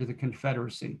compared to the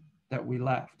Confederacy that we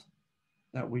left,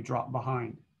 that we dropped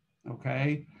behind,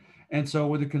 okay? And so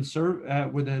with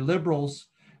the liberals,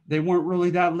 they weren't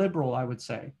really that liberal, I would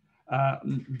say.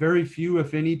 Very few,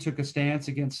 if any, took a stance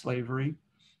against slavery.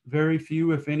 Very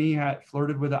few, if any, had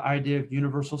flirted with the idea of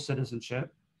universal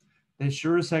citizenship. They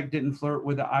sure as heck didn't flirt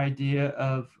with the idea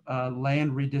of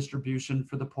land redistribution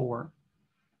for the poor.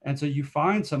 And so you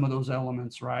find some of those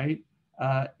elements, right,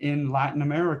 in Latin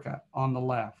America on the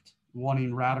left,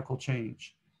 wanting radical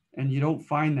change. And you don't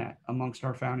find that amongst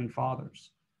our founding fathers.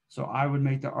 So I would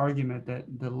make the argument that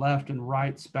the left and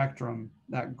right spectrum,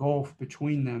 that gulf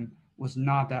between them, was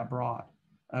not that broad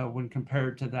when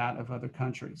compared to that of other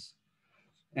countries.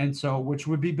 And so, which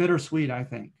would be bittersweet, I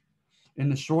think. In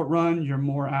the short run, you're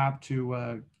more apt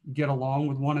to get along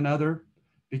with one another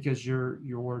because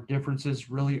your differences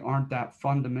really aren't that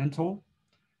fundamental.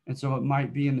 And so it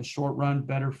might be in the short run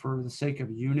better for the sake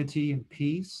of unity and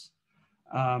peace.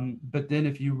 But then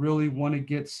if you really want to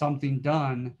get something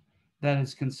done that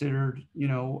is considered, you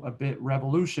know, a bit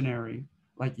revolutionary,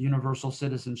 like universal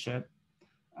citizenship,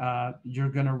 you're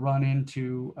going to run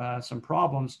into some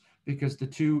problems because the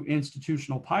two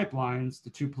institutional pipelines, the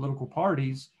two political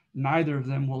parties, neither of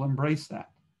them will embrace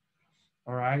that.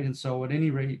 All right. And so at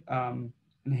any rate,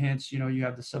 and hence, you know, you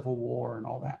have the Civil War and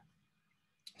all that.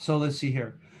 So let's see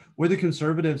here. With the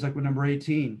conservatives, like with number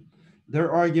 18,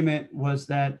 their argument was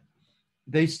that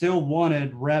they still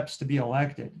wanted reps to be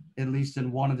elected, at least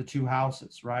in one of the two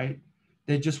houses, right?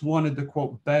 They just wanted the,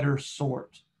 quote, better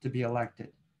sort to be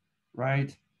elected,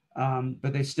 right?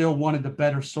 But they still wanted the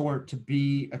better sort to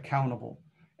be accountable.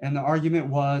 And the argument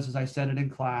was, as I said it in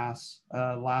class,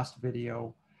 last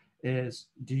video, is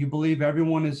do you believe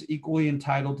everyone is equally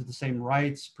entitled to the same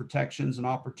rights, protections, and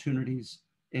opportunities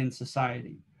in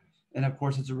society? And of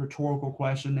course, it's a rhetorical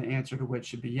question, the answer to which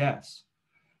should be yes.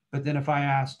 But then if I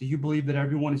ask, do you believe that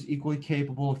everyone is equally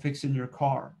capable of fixing your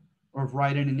car or of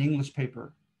writing an English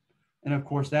paper? And of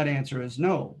course, that answer is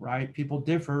no, right? People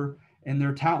differ in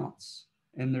their talents,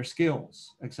 in their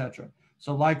skills, etc.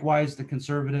 So likewise, the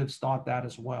conservatives thought that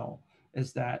as well,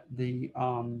 is that the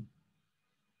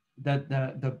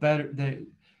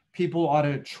people ought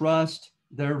to trust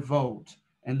their vote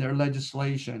and their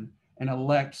legislation and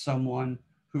elect someone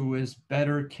who is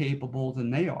better capable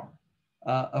than they are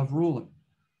of ruling,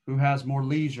 who has more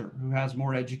leisure, who has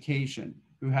more education,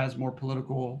 who has more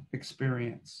political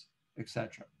experience,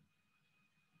 etc.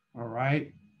 All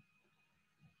right.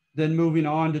 Then moving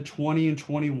on to 20 and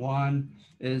 21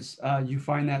 is you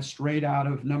find that straight out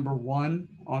of number 1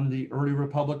 on the early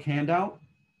Republic handout,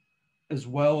 as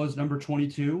well as number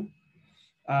 22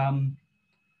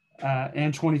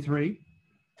 and 23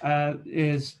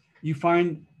 is you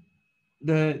find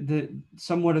the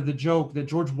somewhat of the joke that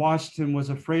George Washington was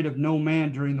afraid of no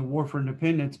man during the War for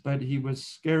Independence, but he was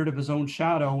scared of his own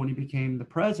shadow when he became the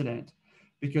president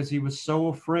because he was so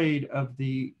afraid of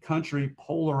the country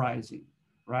polarizing,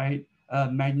 right?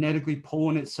 Magnetically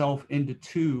pulling itself into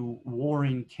two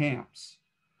warring camps.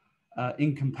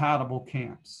 incompatible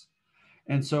camps.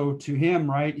 And so to him,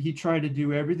 right, he tried to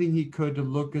do everything he could to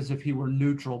look as if he were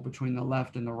neutral between the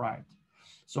left and the right.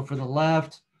 So for the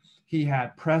left, he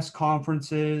had press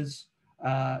conferences,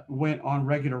 went on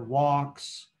regular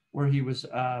walks where he was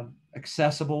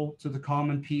accessible to the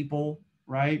common people,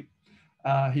 right?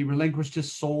 He relinquished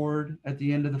his sword at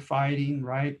the end of the fighting,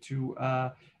 right, to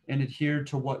and adhered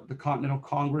to what the Continental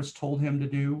Congress told him to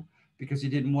do because he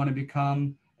didn't want to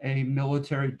become a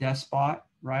military despot,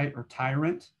 right, or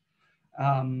tyrant.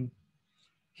 Um,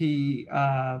 he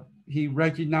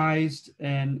recognized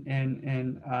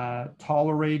and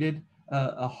tolerated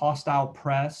a hostile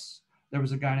press. There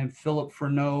was a guy named Philip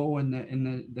Freneau in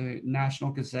the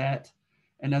National Gazette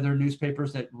and other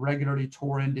newspapers that regularly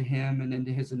tore into him and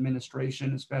into his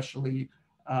administration, especially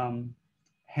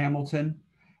Hamilton,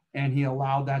 and he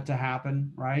allowed that to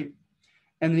happen, right?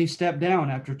 And then he stepped down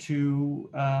after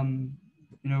the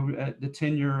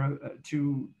tenure of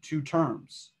two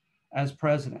terms as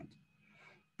president.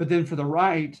 But then for the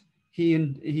right,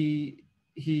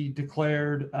 he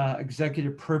declared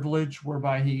executive privilege,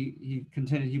 whereby he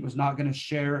contended he was not going to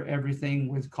share everything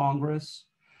with Congress.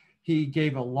 He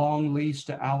gave a long leash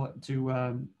to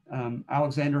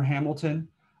Alexander Hamilton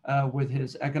with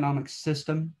his economic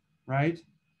system, right?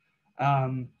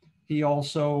 He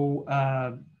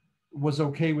also was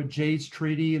okay with Jay's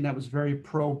Treaty, and that was very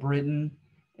pro-Britain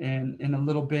and a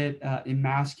little bit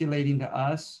emasculating to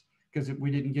us because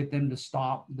we didn't get them to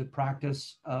stop the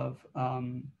practice of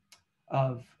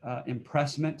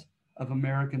impressment of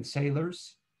American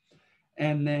sailors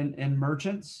and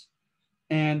merchants.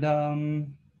 And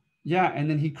and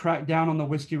then he cracked down on the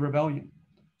Whiskey Rebellion.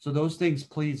 So those things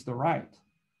pleased the right.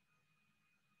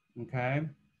 Okay.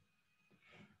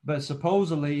 But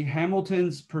supposedly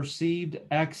Hamilton's perceived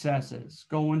excesses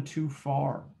going too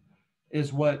far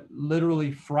is what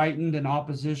literally frightened an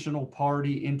oppositional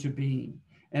party into being.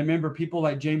 And remember, people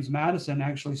like James Madison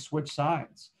actually switched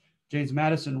sides. James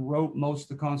Madison wrote most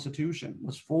of the Constitution,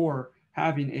 was for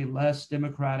having a less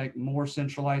democratic, more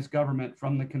centralized government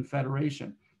from the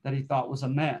Confederation that he thought was a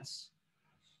mess.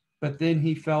 But then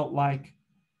he felt like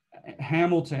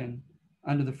Hamilton,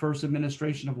 under the first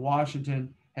administration of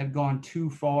Washington, had gone too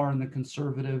far in the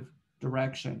conservative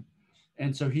direction.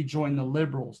 And so he joined the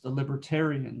liberals, the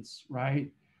libertarians,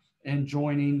 right? And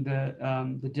joining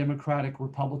the Democratic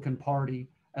Republican Party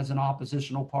as an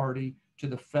oppositional party to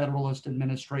the Federalist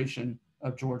administration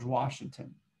of George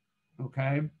Washington.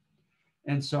 Okay.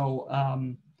 And so,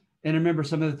 and remember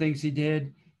some of the things he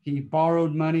did. He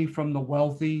borrowed money from the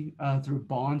wealthy through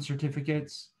bond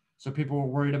certificates. So people were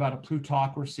worried about a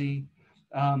plutocracy.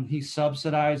 He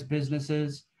subsidized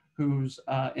businesses whose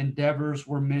endeavors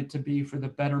were meant to be for the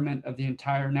betterment of the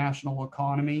entire national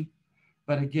economy.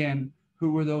 But again,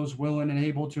 who were those willing and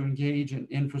able to engage in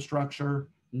infrastructure,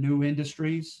 new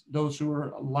industries? Those who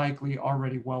were likely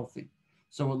already wealthy.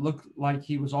 So it looked like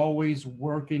he was always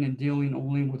working and dealing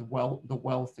only with the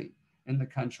wealthy in the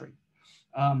country.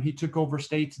 He took over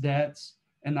states' debts.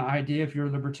 And the idea, if you're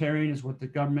a libertarian, is what the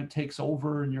government takes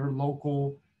over in your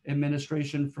local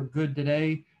administration for good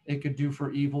today, it could do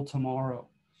for evil tomorrow.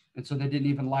 And so they didn't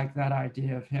even like that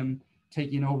idea of him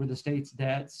taking over the state's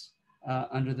debts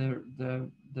under the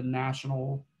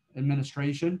national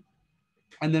administration.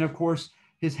 And then, of course,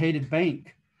 his hated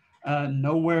bank.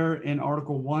 Nowhere in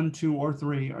Article 1, 2, or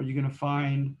 3 are you going to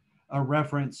find a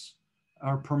reference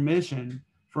or permission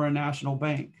for a national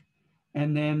bank.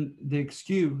 And then the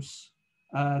excuse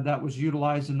that was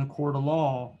utilized in the court of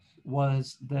law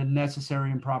was the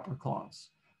necessary and proper clause,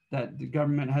 that the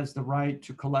government has the right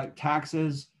to collect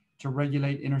taxes, to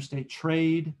regulate interstate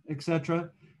trade, etc.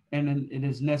 And it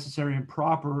is necessary and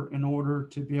proper in order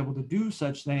to be able to do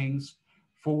such things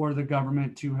for the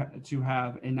government to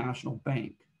have a national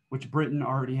bank, which Britain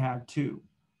already had too.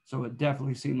 So it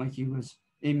definitely seemed like he was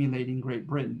emulating Great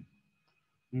Britain.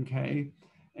 Okay.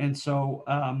 And so,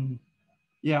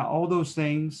 all those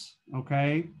things.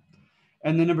 Okay.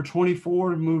 And then number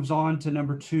 24 moves on to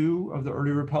number 2 of the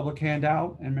early Republic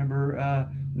handout. And remember,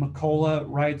 McCullough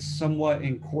writes somewhat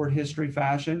in court history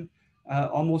fashion,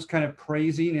 almost kind of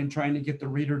praising and trying to get the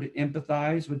reader to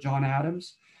empathize with John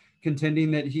Adams, contending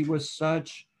that he was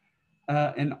such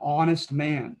an honest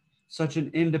man, such an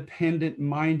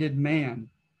independent-minded man,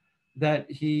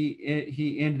 that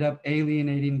he ended up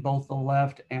alienating both the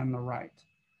left and the right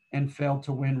and failed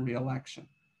to win re-election.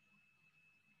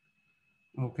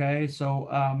 Okay, so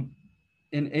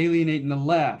in alienating the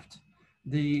left,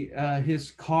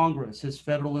 his Congress, his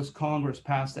Federalist Congress,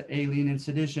 passed the Alien and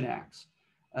Sedition Acts,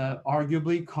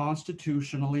 arguably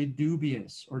constitutionally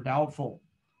dubious or doubtful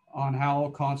on how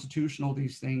constitutional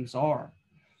these things are.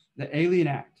 The Alien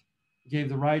Act gave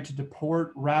the right to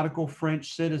deport radical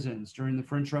French citizens during the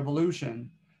French Revolution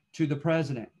to the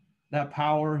president. That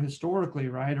power historically,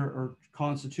 right, or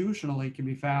constitutionally can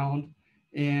be found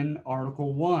in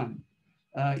Article 1,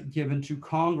 given to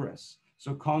Congress.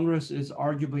 So Congress is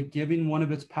arguably giving one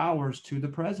of its powers to the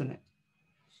president.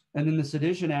 And then the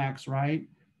Sedition Acts, right,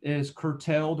 is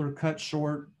curtailed or cut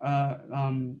short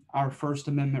our First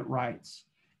Amendment rights,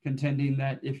 contending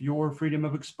that if your freedom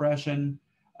of expression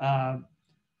in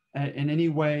any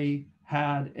way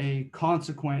had a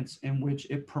consequence in which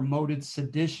it promoted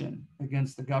sedition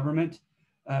against the government,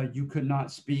 you could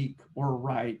not speak or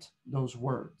write those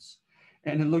words.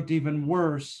 And it looked even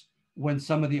worse when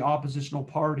some of the oppositional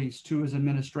parties to his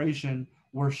administration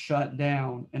were shut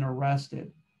down and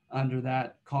arrested under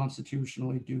that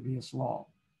constitutionally dubious law.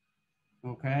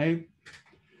 Okay.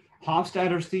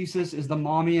 Hofstadter's thesis is the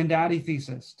mommy and daddy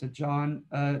thesis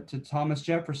to Thomas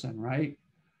Jefferson, right?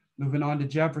 Moving on to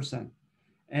Jefferson.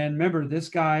 And remember, this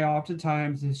guy,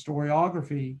 oftentimes the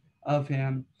historiography of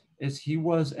him is he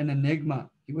was an enigma.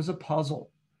 He was a puzzle.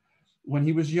 When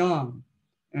he was young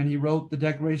and he wrote the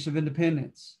Declaration of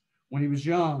Independence, when he was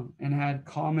young and had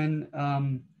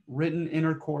common written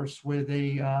intercourse with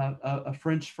a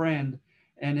French friend,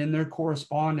 and in their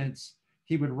correspondence,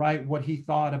 he would write what he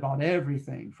thought about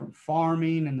everything from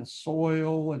farming and the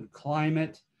soil and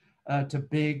climate to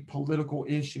big political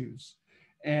issues.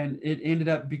 And it ended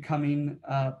up becoming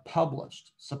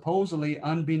published, supposedly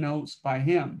unbeknownst by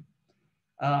him,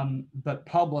 but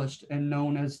published and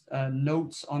known as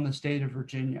Notes on the State of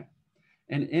Virginia.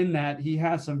 And in that, he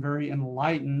has some very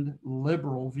enlightened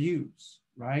liberal views,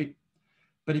 right?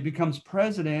 But he becomes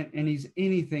president and he's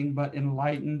anything but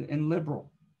enlightened and liberal.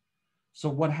 So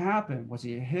what happened? Was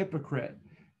he a hypocrite?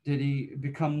 Did he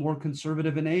become more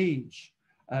conservative in age?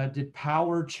 Did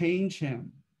power change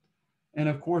him? And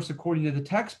of course, according to the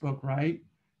textbook, right,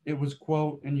 it was,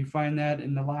 quote, and you find that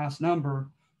in the last number,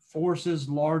 forces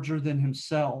larger than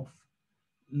himself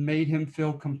made him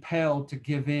feel compelled to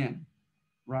give in,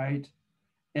 right,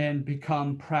 and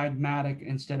become pragmatic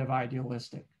instead of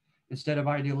idealistic. Instead of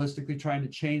idealistically trying to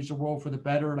change the world for the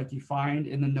better, like you find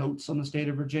in the Notes on the State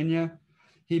of Virginia,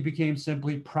 he became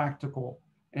simply practical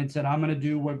and said, I'm going to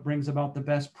do what brings about the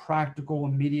best practical,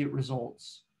 immediate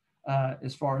results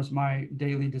as far as my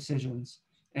daily decisions,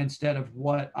 instead of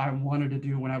what I wanted to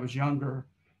do when I was younger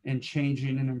in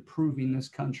changing and improving this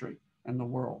country and the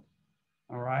world.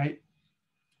 All right.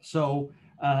 So,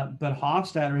 but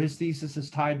Hofstadter, his thesis is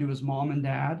tied to his mom and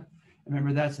dad.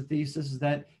 Remember, that's the thesis, is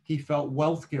that he felt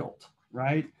wealth guilt,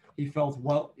 right? He felt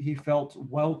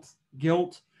wealth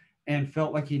guilt and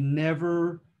felt like he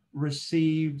never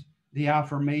received the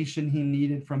affirmation he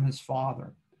needed from his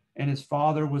father. And his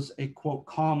father was a, quote,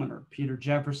 commoner, Peter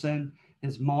Jefferson.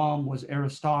 His mom was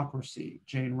aristocracy,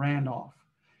 Jane Randolph.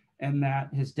 And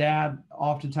that his dad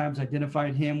oftentimes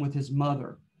identified him with his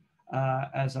mother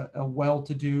as a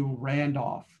well-to-do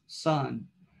Randolph son.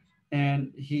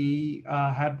 And he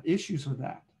had issues with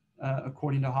that,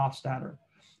 according to Hofstadter,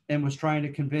 and was trying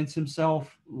to convince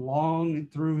himself long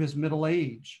through his middle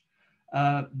age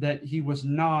that he was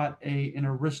not an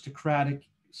aristocratic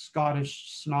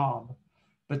Scottish snob,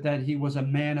 but that he was a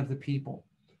man of the people.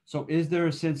 So is there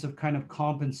a sense of kind of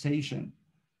compensation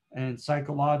and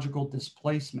psychological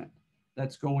displacement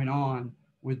that's going on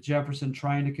with Jefferson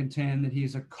trying to contend that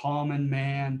he's a common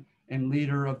man and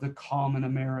leader of the common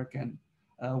American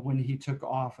when he took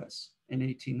office in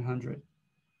 1800?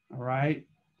 All right.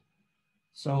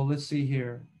 So let's see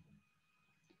here.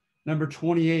 Number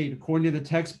 28, according to the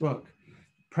textbook,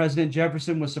 President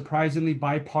Jefferson was surprisingly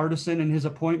bipartisan in his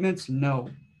appointments? No.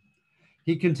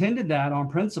 He contended that on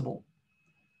principle.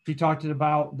 He talked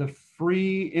about the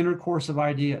free intercourse of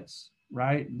ideas,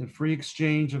 right? The free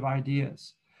exchange of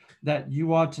ideas, that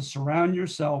you ought to surround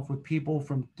yourself with people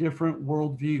from different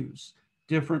worldviews,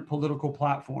 different political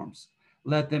platforms.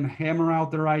 Let them hammer out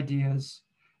their ideas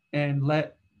and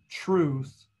let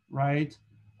truth, right,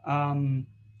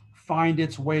 find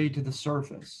its way to the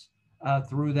surface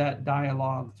through that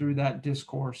dialogue, through that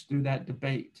discourse, through that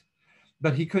debate.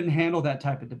 But he couldn't handle that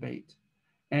type of debate.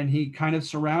 And he kind of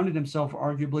surrounded himself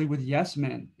arguably with yes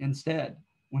men instead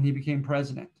when he became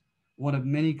president. One of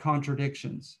many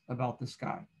contradictions about this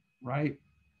guy, right?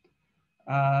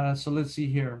 So let's see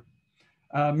here.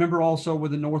 Remember also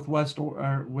with the Northwest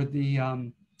or with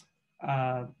the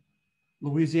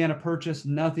Louisiana Purchase,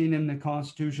 nothing in the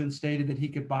Constitution stated that he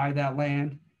could buy that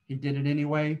land. He did it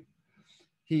anyway.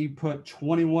 He put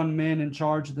 21 men in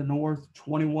charge of the North,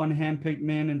 21 handpicked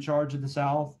men in charge of the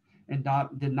South, and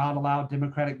did not allow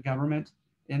democratic government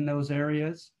in those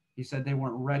areas. He said they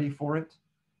weren't ready for it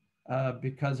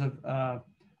because of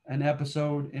an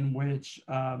episode in which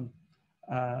a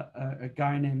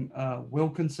guy named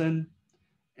Wilkinson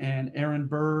and Aaron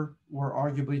Burr were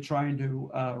arguably trying to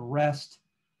wrest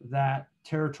that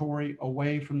territory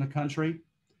away from the country.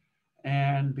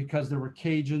 And because there were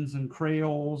Cajuns and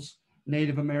Creoles,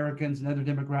 Native Americans, and other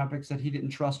demographics that he didn't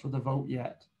trust with a vote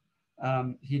yet,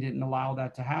 he didn't allow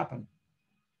that to happen.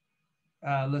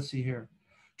 Let's see here.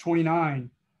 29.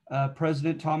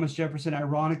 President Thomas Jefferson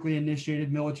ironically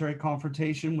initiated military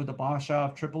confrontation with the Basha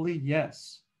of Tripoli.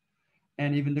 Yes.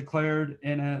 And even declared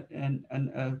in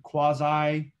a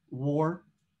quasi war,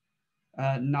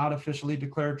 not officially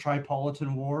declared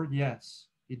Tripolitan War. Yes,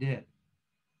 he did.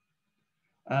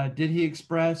 Did he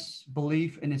express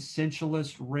belief in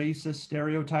essentialist, racist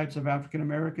stereotypes of African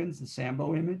Americans, the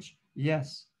Sambo image?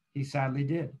 Yes, he sadly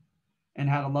did. And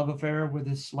had a love affair with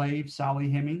his slave,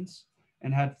 Sally Hemings,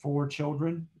 and had 4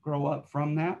 children grow up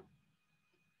from that.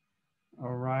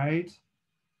 All right.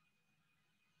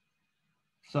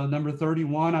 So number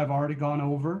 31, I've already gone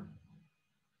over.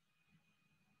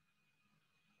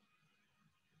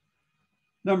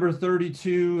 Number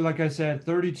 32, like I said,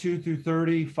 32 through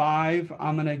 35,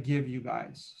 I'm going to give you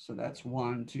guys. So that's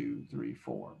 1, 2, 3,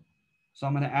 4. So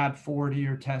I'm going to add 4 to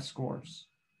your test scores.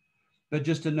 But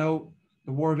just to note,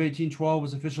 the War of 1812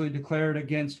 was officially declared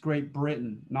against Great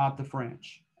Britain, not the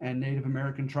French, and Native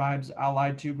American tribes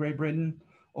allied to Great Britain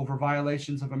over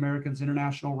violations of Americans'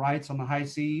 international rights on the high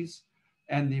seas,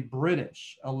 and the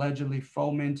British allegedly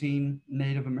fomenting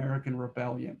Native American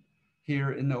rebellion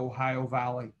here in the Ohio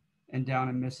Valley and down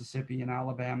in Mississippi and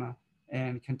Alabama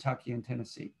and Kentucky and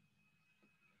Tennessee.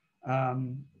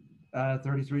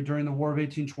 33, during the War of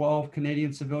 1812,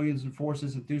 Canadian civilians and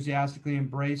forces enthusiastically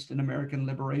embraced an American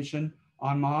liberation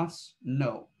en masse?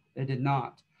 No, they did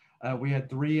not. We had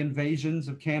 3 invasions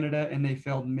of Canada and they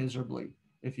failed miserably,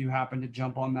 if you happen to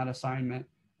jump on that assignment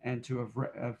and to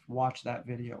have watched that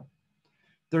video.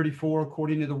 34,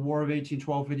 according to the War of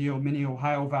 1812 video, many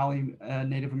Ohio Valley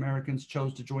Native Americans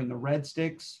chose to join the Red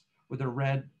Sticks with their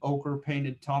red ochre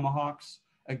painted tomahawks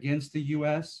against the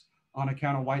U.S. on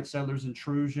account of white settlers'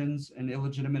 intrusions and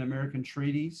illegitimate American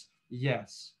treaties.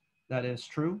 Yes, that is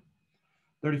true.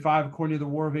 35, according to the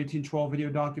War of 1812 video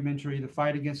documentary, the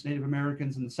fight against Native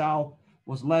Americans in the South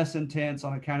was less intense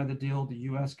on account of the deal the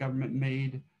U.S. government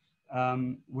made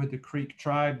with the Creek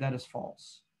tribe. That is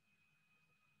false.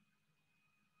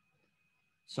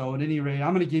 So at any rate,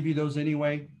 I'm going to give you those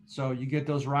anyway. So you get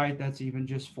those right. That's even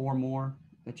just 4 more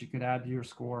that you could add to your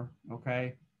score.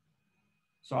 Okay.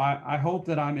 So I hope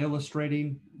that I'm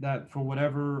illustrating that for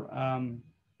whatever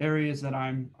areas that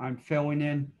I'm failing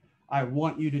in, I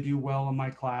want you to do well in my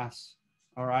class.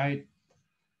 All right.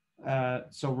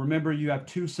 So remember, you have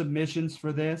 2 submissions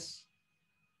for this.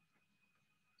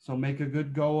 So make a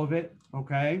good go of it.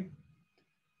 Okay.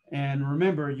 And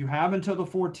remember, you have until the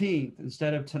 14th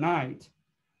instead of tonight.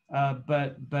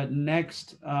 But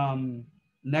next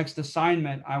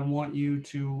assignment, I want you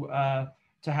to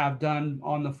have done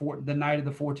on the night of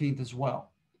the 14th as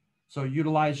well. So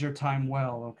utilize your time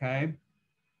well, okay?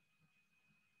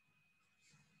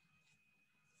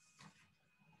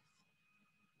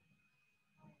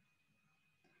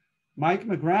 Mike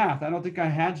McGrath, I don't think I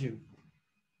had you.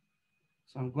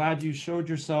 So I'm glad you showed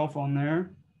yourself on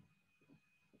there.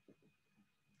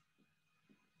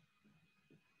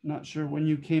 Not sure when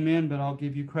you came in, but I'll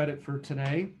give you credit for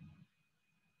today.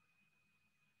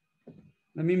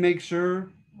 Let me make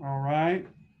sure. All right.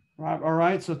 All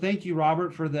right. So thank you,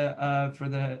 Robert, for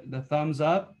the thumbs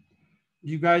up.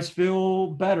 You guys feel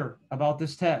better about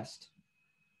this test?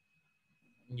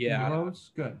 Yeah.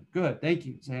 Good. Good. Thank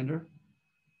you, Xander.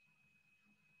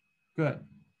 Good.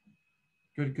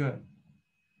 Good.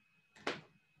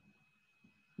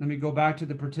 Let me go back to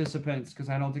the participants because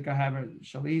I don't think I have it.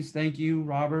 Shalise, thank you.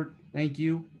 Robert, thank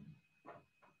you.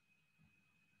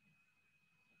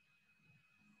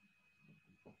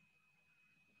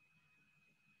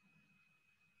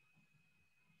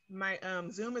 My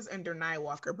Zoom is under Nye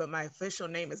Walker, but my official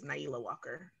name is Naila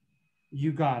Walker.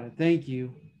 You got it. Thank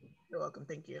you. You're welcome.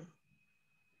 Thank you.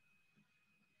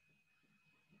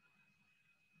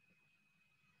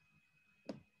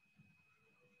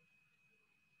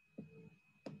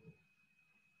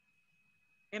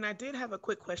 And I did have a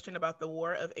quick question about the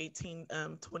War of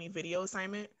 1820 video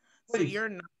assignment. Please. So you're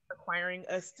not requiring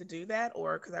us to do that,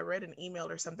 or because I read an email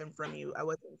or something from you, I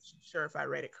wasn't sure if I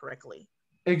read it correctly.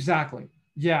 Exactly.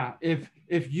 Yeah. If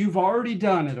you've already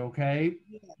done it, okay,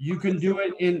 yeah. You can do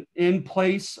it in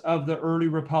place of the early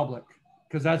Republic,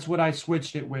 because that's what I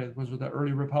switched it with the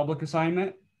early Republic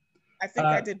assignment. I think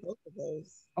I did both of those.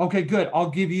 Okay, good. I'll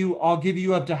give you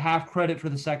up to half credit for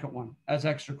the second one as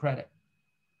extra credit.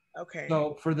 Okay.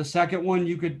 So for the second one,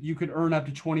 you could earn up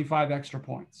to 25 extra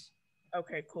points.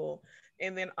 Okay, cool.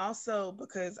 And then also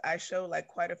because I show like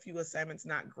quite a few assignments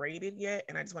not graded yet,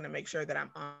 and I just want to make sure that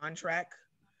I'm on track.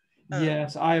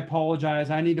 Yes, I apologize.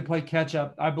 I need to play catch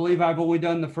up. I believe I've only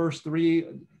done the first three,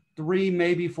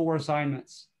 maybe four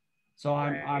assignments. So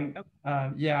Right.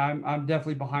 Okay. yeah, I'm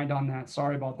definitely behind on that.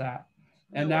 Sorry about that.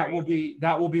 No And worries.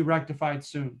 that will be rectified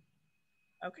soon.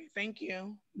 Okay, thank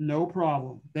you. No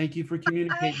problem. Thank you for I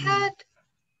communicating. had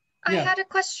I Yeah, had a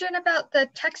question about the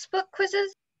textbook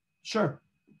quizzes. sure.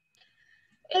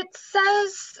 It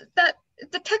says that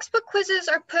the textbook quizzes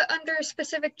are put under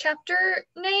specific chapter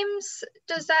names.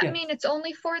 Does that Yes. mean it's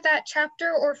only for that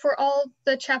chapter or for all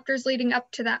the chapters leading up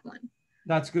to that one?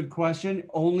 That's a good question.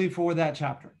 Only for that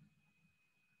chapter.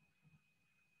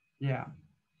 Yeah.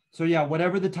 So yeah,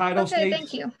 whatever the title Okay, states,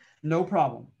 thank you. no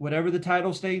problem. Whatever the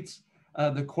title states,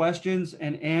 the questions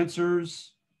and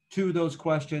answers to those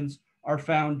questions are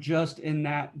found just in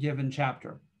that given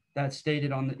chapter that's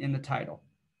stated in the title.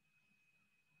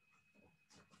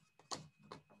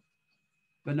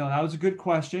 But no, that was a good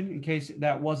question in case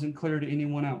that wasn't clear to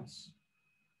anyone else.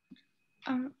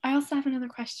 I also have another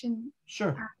question.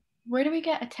 Sure. Where do we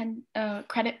get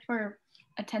credit for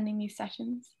attending these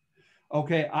sessions?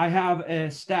 Okay, I have a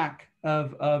stack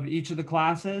of each of the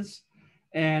classes,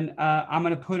 and I'm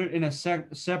going to put it in a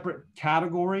separate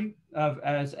category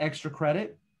as extra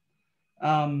credit.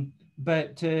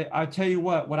 But I'll tell you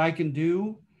what I can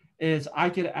do is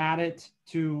I could add it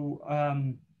to,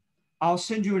 I'll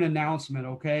send you an announcement,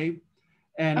 okay?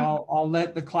 And I'll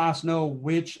let the class know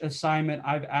which assignment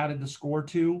I've added the score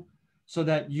to so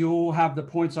that you'll have the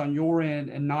points on your end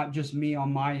and not just me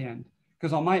on my end.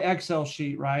 Because on my Excel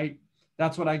sheet, right,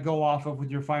 that's what I go off of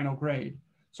with your final grade.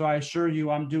 So I assure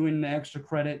you I'm doing the extra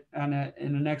credit in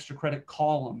an extra credit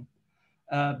column.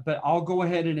 But I'll go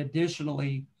ahead and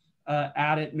additionally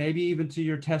add it maybe even to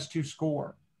your test 2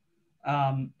 score.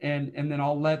 And then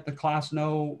I'll let the class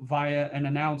know via an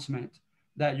announcement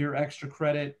that your extra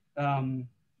credit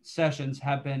sessions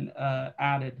have been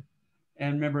added.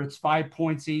 And remember, it's 5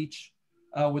 points each,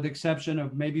 with exception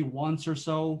of maybe once or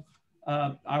so.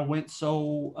 I went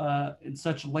in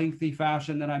such lengthy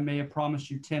fashion that I may have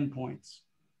promised you 10 points,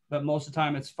 but most of the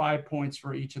time it's 5 points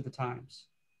for each of the times.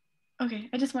 Okay,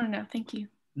 I just want to know. Thank you.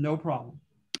 No problem.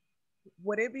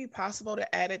 Would it be possible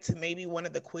to add it to maybe one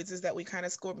of the quizzes that we kind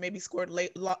of scored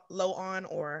low on,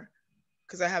 or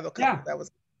because I have a couple that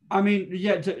was. I mean,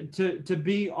 yeah. To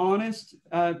be honest,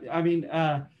 I mean,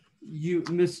 you,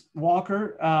 Miss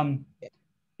Walker,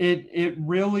 it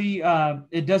really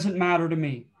it doesn't matter to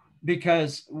me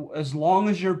because as long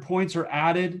as your points are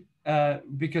added,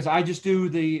 because I just do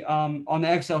the on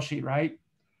the Excel sheet, right?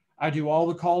 I do all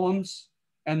the columns.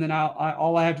 And then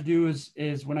all I have to do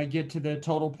is when I get to the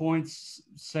total points,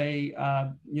 say,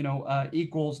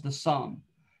 equals the sum.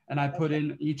 And I put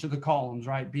in each of the columns,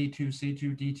 right? B2,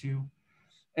 C2, D2.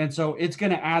 And so it's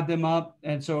going to add them up.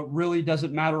 And so it really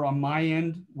doesn't matter on my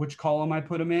end which column I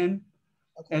put them in.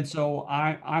 Okay. And so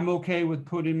I'm okay with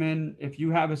putting them in. If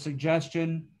you have a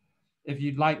suggestion, if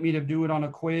you'd like me to do it on a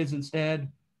quiz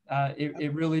instead,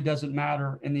 it really doesn't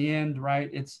matter in the end, right?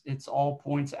 It's all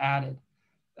points added.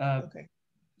 Okay.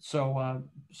 So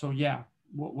yeah,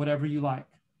 whatever you like.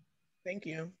 Thank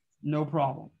you. No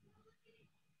problem.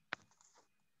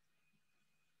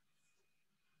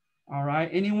 All right.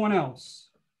 Anyone else?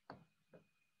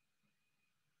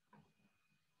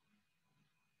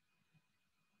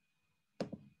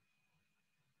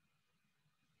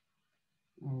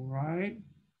 All right.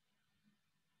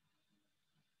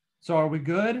 So are we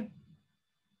good?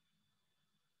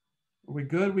 Are we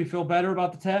good? We feel better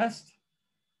about the test?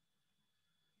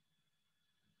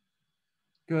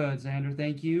 Good, Xander.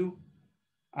 Thank you.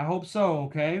 I hope so.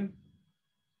 Okay.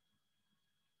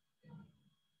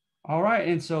 All right.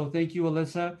 And so thank you,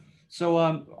 Alyssa. So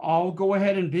I'll go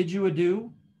ahead and bid you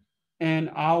adieu, and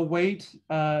I'll wait.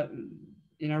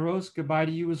 Rose, goodbye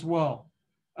to you as well.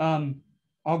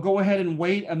 I'll go ahead and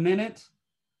wait a minute.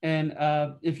 And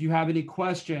if you have any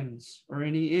questions or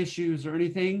any issues or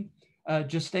anything,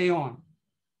 just stay on.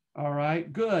 All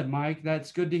right. Good, Mike.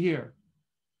 That's good to hear.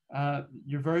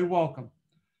 You're very welcome.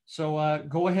 So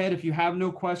go ahead. If you have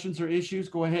no questions or issues,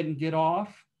 go ahead and get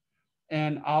off.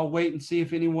 And I'll wait and see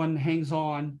if anyone hangs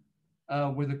on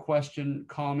with a question,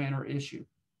 comment, or issue.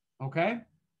 Okay?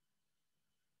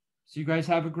 So you guys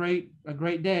have a great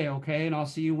day, okay? And I'll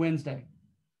see you Wednesday.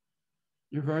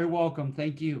 You're very welcome.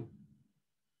 Thank you.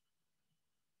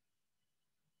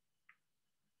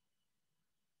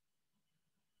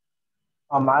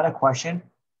 I had a question.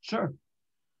 Sure.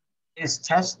 Is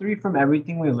test 3 from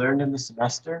everything we learned in the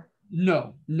semester?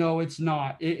 No, it's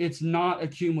not. It's not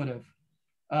accumulative.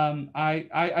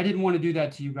 I didn't want to do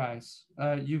that to you guys.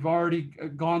 You've already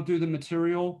gone through the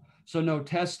material. So no,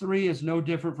 test 3 is no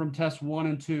different from test 1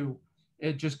 and 2.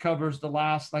 It just covers the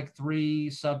last like 3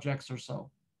 subjects or so.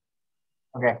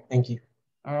 Okay, thank you.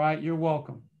 All right, you're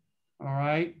welcome. All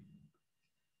right.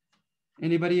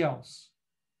 Anybody else?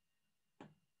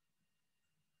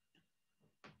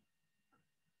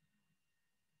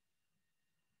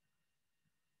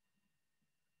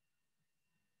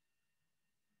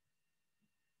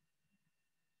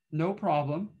 No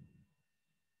problem.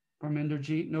 From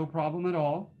Inderjeet, no problem at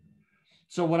all.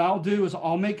 So what I'll do is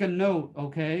I'll make a note,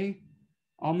 okay?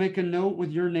 I'll make a note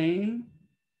with your name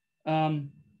to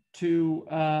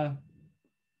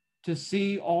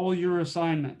see all your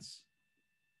assignments.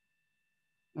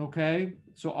 Okay,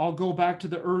 so I'll go back to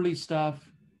the early stuff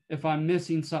if I'm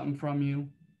missing something from you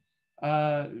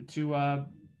to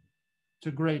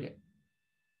grade it.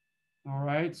 All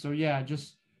right, so yeah,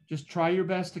 just try your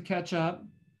best to catch up.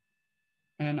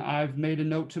 And I've made a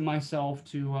note to myself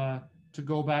to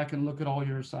go back and look at all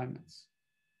your assignments.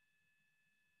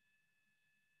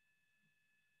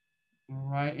 All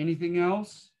right, anything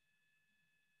else?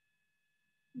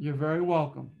 You're very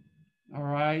welcome. All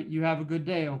right, you have a good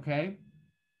day, okay?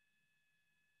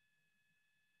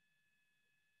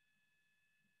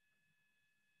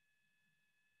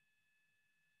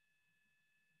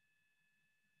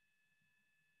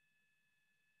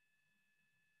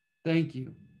 Thank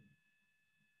you.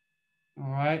 All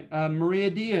right,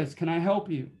 Maria Diaz, can I help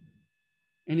you?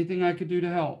 Anything I could do to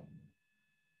help?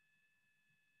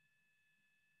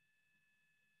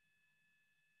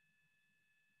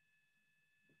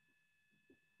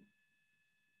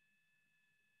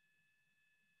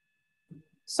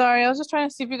 Sorry, I was just trying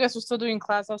to see if you guys were still doing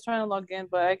class. I was trying to log in,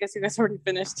 but I guess you guys already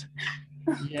finished.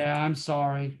 Yeah, I'm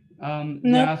sorry. No.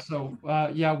 Yeah, so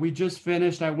yeah, we just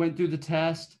finished. I went through the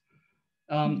test.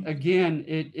 Again,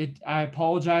 I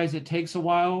apologize. It takes a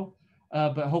while,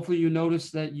 but hopefully you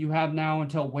notice that you have now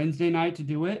until Wednesday night to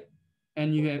do it,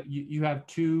 and you have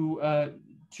two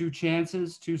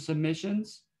chances, 2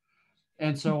 submissions,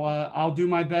 and so I'll do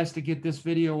my best to get this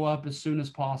video up as soon as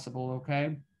possible.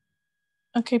 Okay.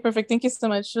 Okay, perfect. Thank you so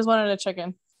much. Just wanted to check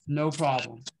in. No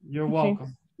problem. You're Okay.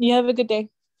 welcome. You have a good day.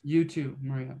 You too,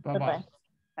 Maria. Bye-bye. Bye-bye.